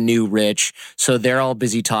currency of the new rich. So they're all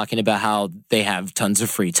busy talking about how they have tons of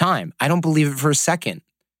free time. I don't believe it for a second.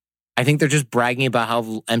 I think they're just bragging about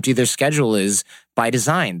how empty their schedule is by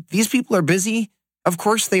design. These people are busy. Of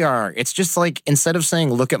course they are. It's just like, instead of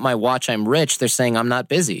saying, look at my watch, I'm rich, they're saying I'm not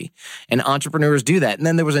busy. And entrepreneurs do that. And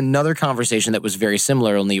then there was another conversation that was very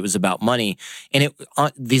similar, only it was about money. And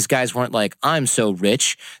these guys weren't like, I'm so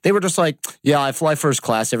rich. They were just like, yeah, I fly first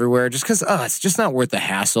class everywhere just because, it's just not worth the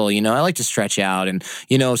hassle. I like to stretch out and,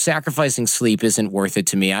 sacrificing sleep isn't worth it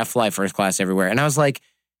to me. I fly first class everywhere. And I was like,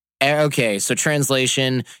 okay, so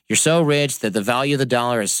translation, you're so rich that the value of the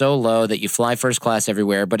dollar is so low that you fly first class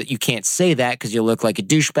everywhere, but you can't say that because you look like a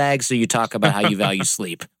douchebag, so you talk about how you value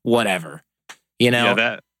sleep. Whatever.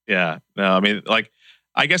 No, I mean, like,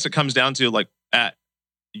 I guess it comes down to, like,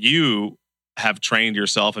 you have trained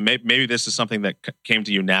yourself, and maybe this is something that came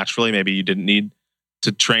to you naturally. Maybe you didn't need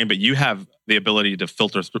to train, but you have the ability to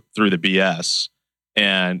filter through the BS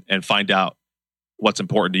and find out what's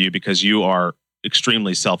important to you because you are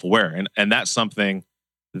extremely self-aware. And that's something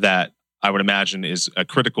that I would imagine is a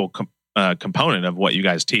critical component of what you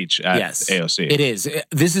guys teach at AOC. It is.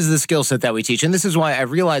 This is the skill set that we teach. And this is why I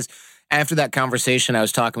realized after that conversation, I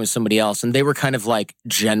was talking with somebody else and they were kind of like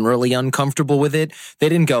generally uncomfortable with it. They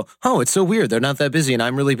didn't go, oh, it's so weird. They're not that busy and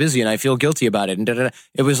I'm really busy and I feel guilty about it. And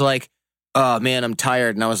It was like, oh man, I'm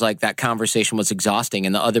tired. And I was like, that conversation was exhausting.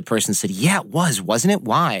 And the other person said, yeah, it was, wasn't it?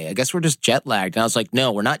 Why? I guess we're just jet lagged. And I was like,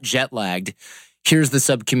 no, we're not jet lagged. Here's the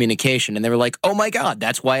subcommunication. And they were like, oh my God,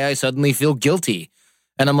 that's why I suddenly feel guilty.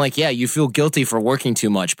 And I'm like, yeah, you feel guilty for working too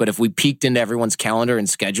much. But if we peeked into everyone's calendar and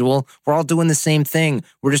schedule, we're all doing the same thing.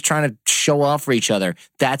 We're just trying to show off for each other.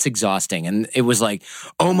 That's exhausting. And it was like,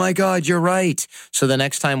 oh my God, you're right. So the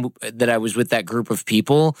next time that I was with that group of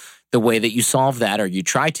people, the way that you solve that, or you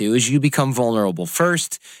try to, is you become vulnerable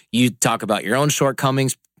first. You talk about your own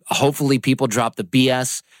shortcomings. Hopefully people drop the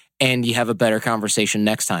BS. And you have a better conversation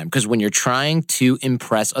next time. Because when you're trying to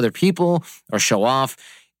impress other people or show off,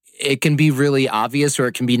 it can be really obvious or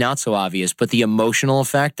it can be not so obvious. But the emotional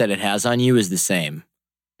effect that it has on you is the same.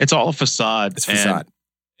 It's all a facade. It's a facade.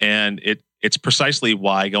 And it's precisely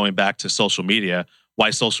why, going back to social media,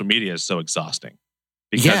 why social media is so exhausting.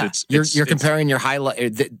 Because you're comparing your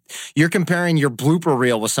highlight. You're comparing your blooper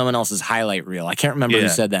reel with someone else's highlight reel. I can't remember who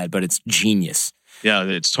said that, but it's genius. Yeah,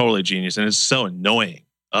 it's totally genius. And it's so annoying.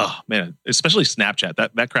 Oh man, especially Snapchat.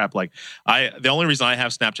 That crap. Like, the only reason I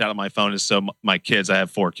have Snapchat on my phone is so my kids. I have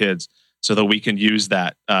 4 kids, so that we can use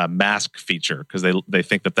that mask feature because they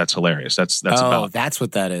think that's hilarious. That's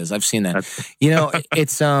what that is. I've seen that.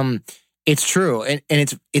 It's true, and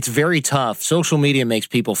it's very tough. Social media makes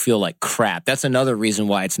people feel like crap. That's another reason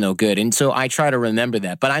why it's no good. And so I try to remember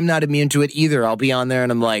that, but I'm not immune to it either. I'll be on there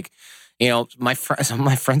and I'm like, my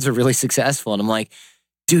friends are really successful, and I'm like,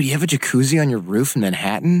 dude, you have a jacuzzi on your roof in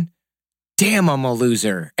Manhattan? Damn, I'm a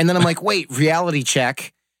loser. And then I'm like, wait, reality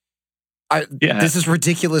check. This is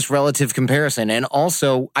ridiculous relative comparison. And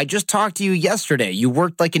also, I just talked to you yesterday. You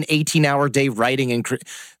worked like an 18-hour day writing and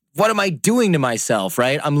what am I doing to myself,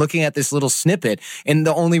 right? I'm looking at this little snippet, and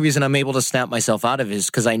the only reason I'm able to snap myself out of it is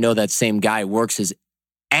because I know that same guy works his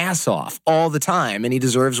ass off all the time, and he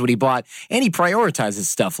deserves what he bought, and he prioritizes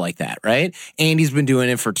stuff like that, right? And he's been doing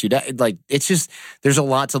it for 2 days. Like, it's just, there's a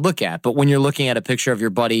lot to look at. But when you're looking at a picture of your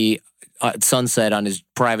buddy at sunset on his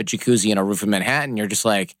private jacuzzi on a roof in Manhattan, you're just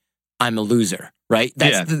like, I'm a loser, right?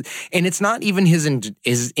 And it's not even his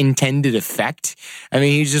intended effect. I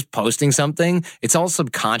mean, he's just posting something. It's all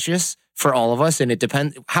subconscious for all of us, and it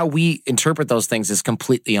depends how we interpret those things is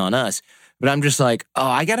completely on us. But I'm just like, oh,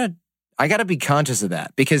 I gotta be conscious of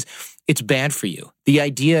that because it's bad for you. The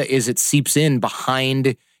idea is it seeps in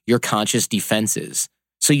behind your conscious defenses.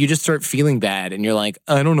 So you just start feeling bad and you're like,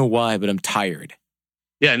 I don't know why, but I'm tired.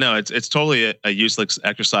 Yeah, no, it's totally a useless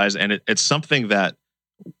exercise, and it's something that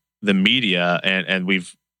the media and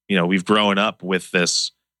we've grown up with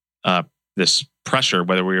this pressure,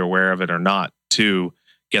 whether we were aware of it or not, to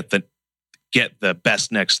get the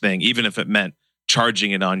best next thing, even if it meant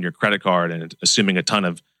charging it on your credit card and assuming a ton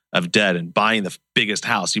of debt and buying the biggest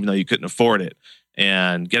house, even though you couldn't afford it,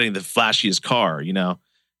 and getting the flashiest car,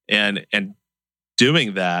 and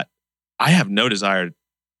doing that. I have no desire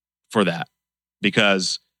for that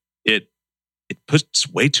because it puts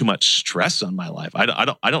way too much stress on my life. I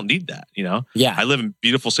don't need that. Yeah. I live in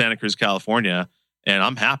beautiful Santa Cruz, California, and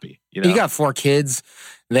I'm happy. You got 4 kids.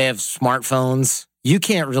 They have smartphones. You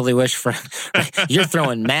can't really wish for. You're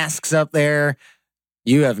throwing masks up there.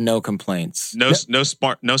 You have no complaints. No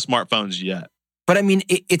smartphones yet. But I mean,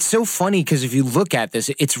 it's so funny because if you look at this,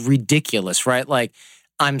 it's ridiculous, right? Like,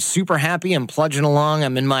 I'm super happy. I'm plunging along.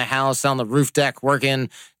 I'm in my house on the roof deck working.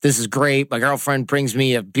 This is great. My girlfriend brings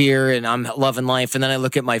me a beer and I'm loving life. And then I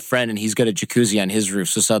look at my friend and he's got a jacuzzi on his roof.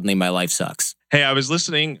 So suddenly my life sucks. Hey, I was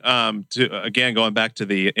listening to, again, going back to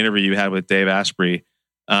the interview you had with Dave Asprey.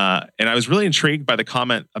 And I was really intrigued by the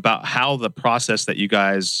comment about how the process that you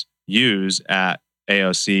guys use at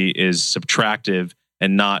AOC is subtractive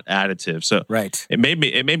and not additive. So right. It made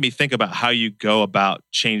me think about how you go about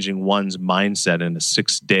changing one's mindset in a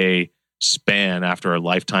 6-day span after a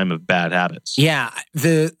lifetime of bad habits. Yeah,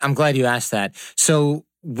 I'm glad you asked that. So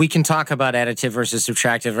we can talk about additive versus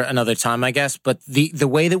subtractive another time, I guess. But the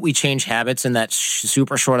way that we change habits in that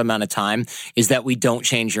super short amount of time is that we don't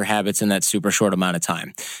change your habits in that super short amount of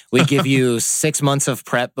time. We give you 6 months of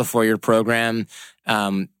prep before your program.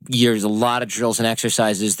 There's a lot of drills and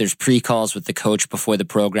exercises. There's pre-calls with the coach before the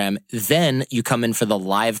program. Then you come in for the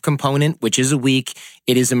live component, which is a week.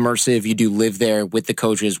 It is immersive. You do live there with the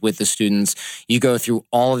coaches, with the students. You go through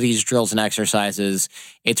all of these drills and exercises.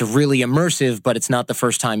 It's really immersive, but it's not the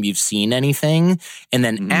first time you've seen anything. And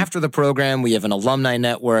then after the program, we have an alumni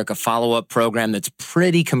network, a follow-up program that's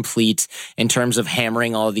pretty complete in terms of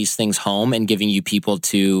hammering all of these things home and giving you people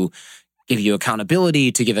to give you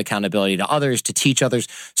accountability, to give accountability to others, to teach others.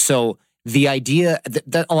 So the idea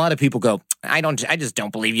that a lot of people go, I just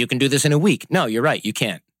don't believe you can do this in a week. No, you're right. You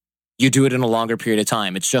can't. You do it in a longer period of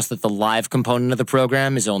time. It's just that the live component of the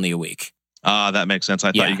program is only a week. That makes sense.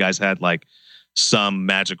 I thought you guys had like some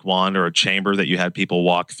magic wand or a chamber that you had people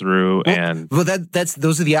walk through. Well,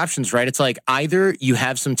 those are the options, right? It's like either you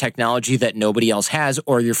have some technology that nobody else has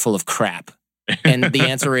or you're full of crap. And the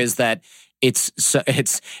answer is that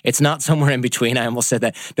it's not somewhere in between. I almost said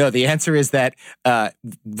that. No, the answer is that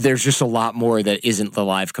there's just a lot more that isn't the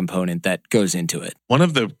live component that goes into it. One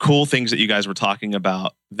of the cool things that you guys were talking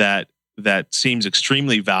about that seems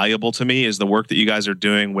extremely valuable to me is the work that you guys are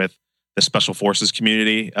doing with the Special Forces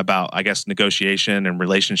community about, I guess, negotiation and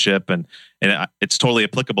relationship. And it's totally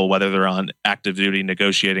applicable whether they're on active duty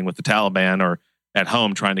negotiating with the Taliban or at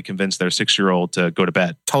home trying to convince their 6-year-old to go to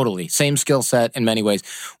bed. Totally. Same skill set in many ways.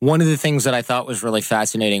 One of the things that I thought was really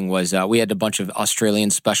fascinating was we had a bunch of Australian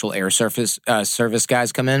Special Air Service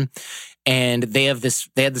guys come in, and they had this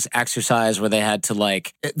exercise where they had to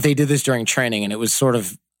they did this during training, and it was sort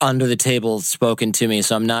of under the table spoken to me,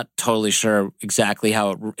 so I'm not totally sure exactly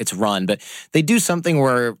how it's run, but they do something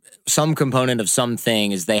where some component of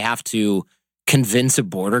something is they have to convince a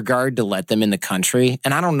border guard to let them in the country.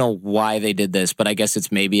 And I don't know why they did this, but I guess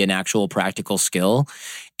it's maybe an actual practical skill.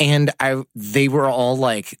 And they were all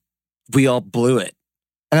like, we all blew it.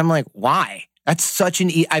 And I'm like, why? That's such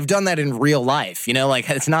I've done that in real life,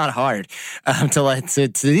 it's not hard to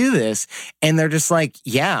do this. And they're just like,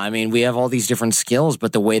 yeah, I mean, we have all these different skills,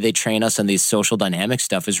 but the way they train us on these social dynamic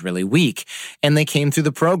stuff is really weak. And they came through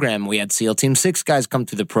the program. We had SEAL Team 6 guys come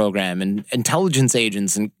through the program and intelligence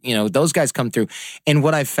agents and, those guys come through. And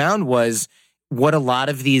what I found was what a lot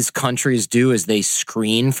of these countries do is they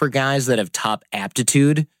screen for guys that have top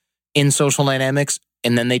aptitude in social dynamics,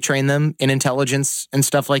 and then they train them in intelligence and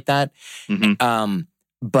stuff like that.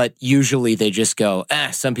 But usually they just go,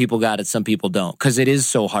 some people got it, some people don't, because it is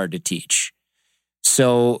so hard to teach.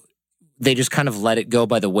 So they just kind of let it go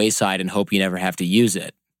by the wayside and hope you never have to use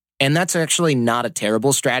it. And that's actually not a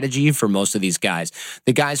terrible strategy for most of these guys.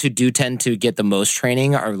 The guys who do tend to get the most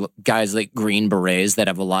training are guys like Green Berets that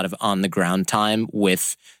have a lot of on-the-ground time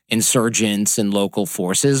with insurgents and local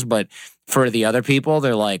forces. But for the other people,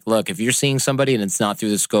 they're like, look, if you're seeing somebody and it's not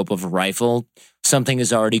through the scope of a rifle, something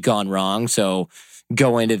has already gone wrong. So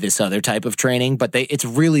go into this other type of training. But it's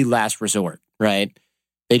really last resort, right?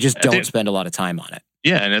 They just don't spend a lot of time on it.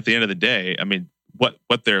 Yeah, and at the end of the day, I mean,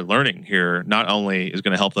 what they're learning here not only is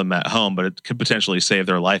going to help them at home, but it could potentially save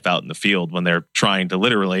their life out in the field when they're trying to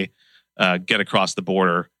literally get across the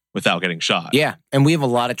border without getting shot. Yeah. And we have a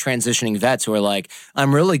lot of transitioning vets who are like,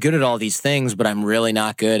 I'm really good at all these things, but I'm really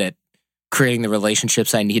not good at creating the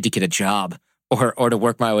relationships I need to get a job or to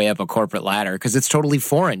work my way up a corporate ladder, because it's totally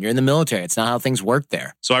foreign. You're in the military. It's not how things work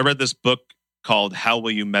there. So I read this book called How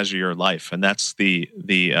Will You Measure Your Life? And that's the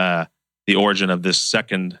origin of this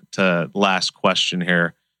second to last question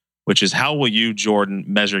here, which is, how will you, Jordan,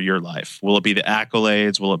 measure your life? Will it be the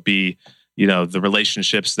accolades? Will it be, the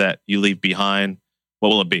relationships that you leave behind? What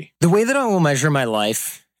will it be? The way that I will measure my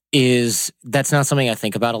life is, that's not something I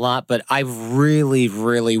think about a lot, but I really,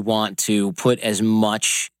 really want to put as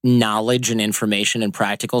much knowledge and information and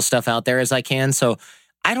practical stuff out there as I can. So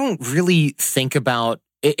I don't really think about,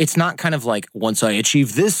 it's not kind of like, once I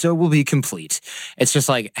achieve this, so we'll be complete. It's just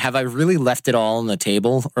like, have I really left it all on the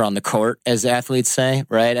table or on the court, as athletes say,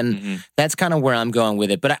 right? And that's kind of where I'm going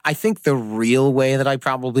with it. But I think the real way that I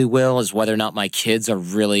probably will is whether or not my kids are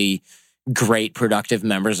really great, productive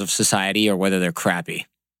members of society or whether they're crappy.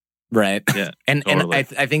 Right. Yeah. And I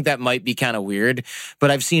think that might be kind of weird, but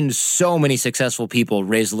I've seen so many successful people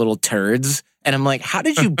raise little turds. And I'm like, how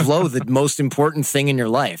did you blow the most important thing in your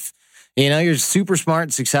life? You're super smart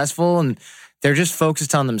and successful, and they're just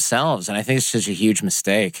focused on themselves. And I think it's such a huge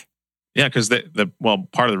mistake. Yeah, because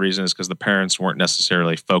part of the reason is because the parents weren't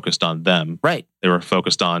necessarily focused on them. Right. They were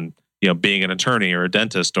focused on, being an attorney or a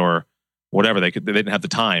dentist or whatever. They didn't have the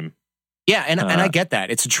time. Yeah, and I get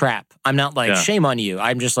that. It's a trap. I'm not like, shame on you.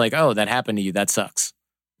 I'm just like, oh, that happened to you. That sucks.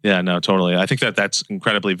 Yeah, no, totally. I think that's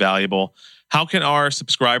incredibly valuable. How can our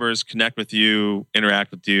subscribers connect with you,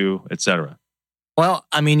 interact with you, etc.? Well,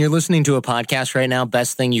 I mean, you're listening to a podcast right now.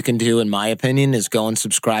 Best thing you can do, in my opinion, is go and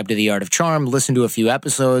subscribe to The Art of Charm, listen to a few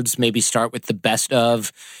episodes, maybe start with the best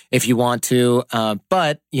of if you want to.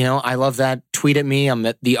 But, I love that. Tweet at me. I'm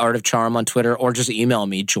at The Art of Charm on Twitter, or just email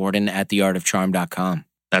me, jordan@theartofcharm.com.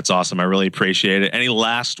 That's awesome. I really appreciate it. Any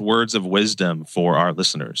last words of wisdom for our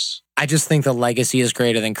listeners? I just think the legacy is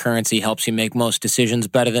greater than currency helps you make most decisions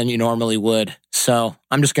better than you normally would. So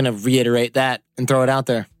I'm just going to reiterate that and throw it out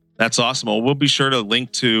there. That's awesome. Well, we'll be sure to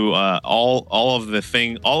link to all of the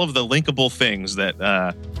linkable things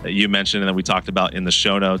that you mentioned and that we talked about in the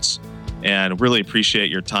show notes. And really appreciate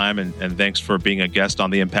your time and thanks for being a guest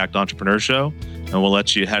on the Impact Entrepreneur Show. And we'll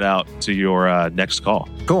let you head out to your next call.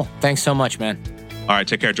 Cool. Thanks so much, man. All right,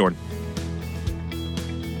 take care, Jordan.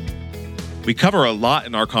 We cover a lot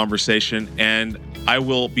in our conversation, and I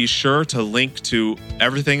will be sure to link to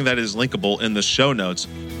everything that is linkable in the show notes.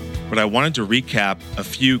 But I wanted to recap a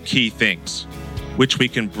few key things, which we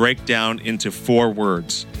can break down into 4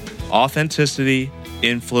 words: authenticity,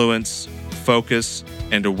 influence, focus,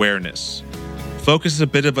 and awareness. Focus is a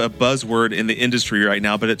bit of a buzzword in the industry right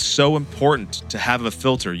now, but it's so important to have a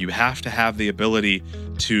filter. You have to have the ability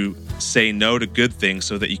to say no to good things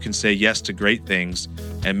so that you can say yes to great things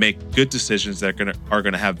and make good decisions that are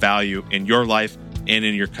going to have value in your life and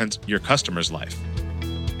in your customer's life.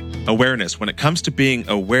 Awareness. When it comes to being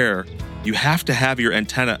aware, you have to have your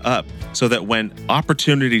antenna up so that when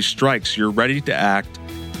opportunity strikes, you're ready to act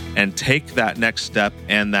and take that next step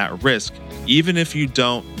and that risk, even if you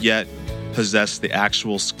don't yet possess the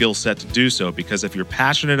actual skill set to do so. Because if you're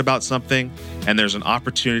passionate about something and there's an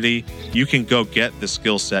opportunity, you can go get the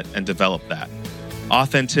skill set and develop that.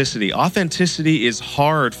 Authenticity. Authenticity is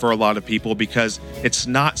hard for a lot of people because it's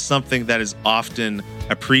not something that is often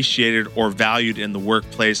appreciated or valued in the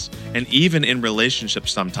workplace and even in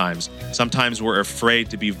relationships sometimes. Sometimes we're afraid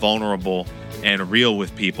to be vulnerable and real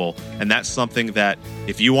with people. And that's something that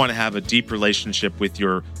if you want to have a deep relationship with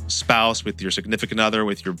your spouse, with your significant other,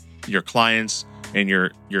 with your clients and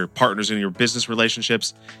your partners in your business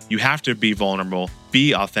relationships, you have to be vulnerable,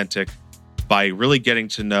 be authentic by really getting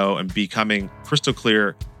to know and becoming crystal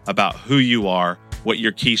clear about who you are, what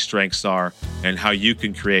your key strengths are, and how you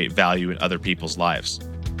can create value in other people's lives.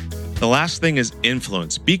 The last thing is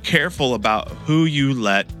influence. Be careful about who you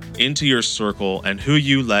let into your circle and who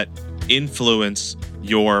you let influence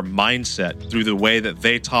your mindset through the way that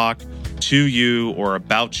they talk to you or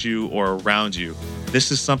about you or around you.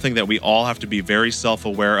 This is something that we all have to be very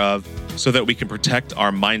self-aware of so that we can protect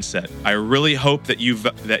our mindset. I really hope that you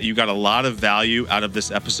got a lot of value out of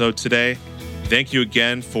this episode today. Thank you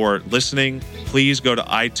again for listening. Please go to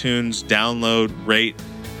iTunes, download, rate,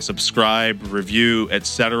 subscribe, review,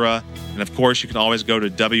 etc. And of course, you can always go to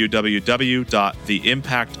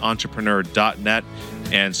www.theimpactentrepreneur.net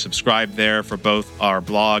and subscribe there for both our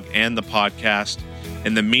blog and the podcast.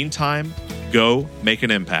 In the meantime, go make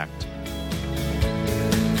an impact.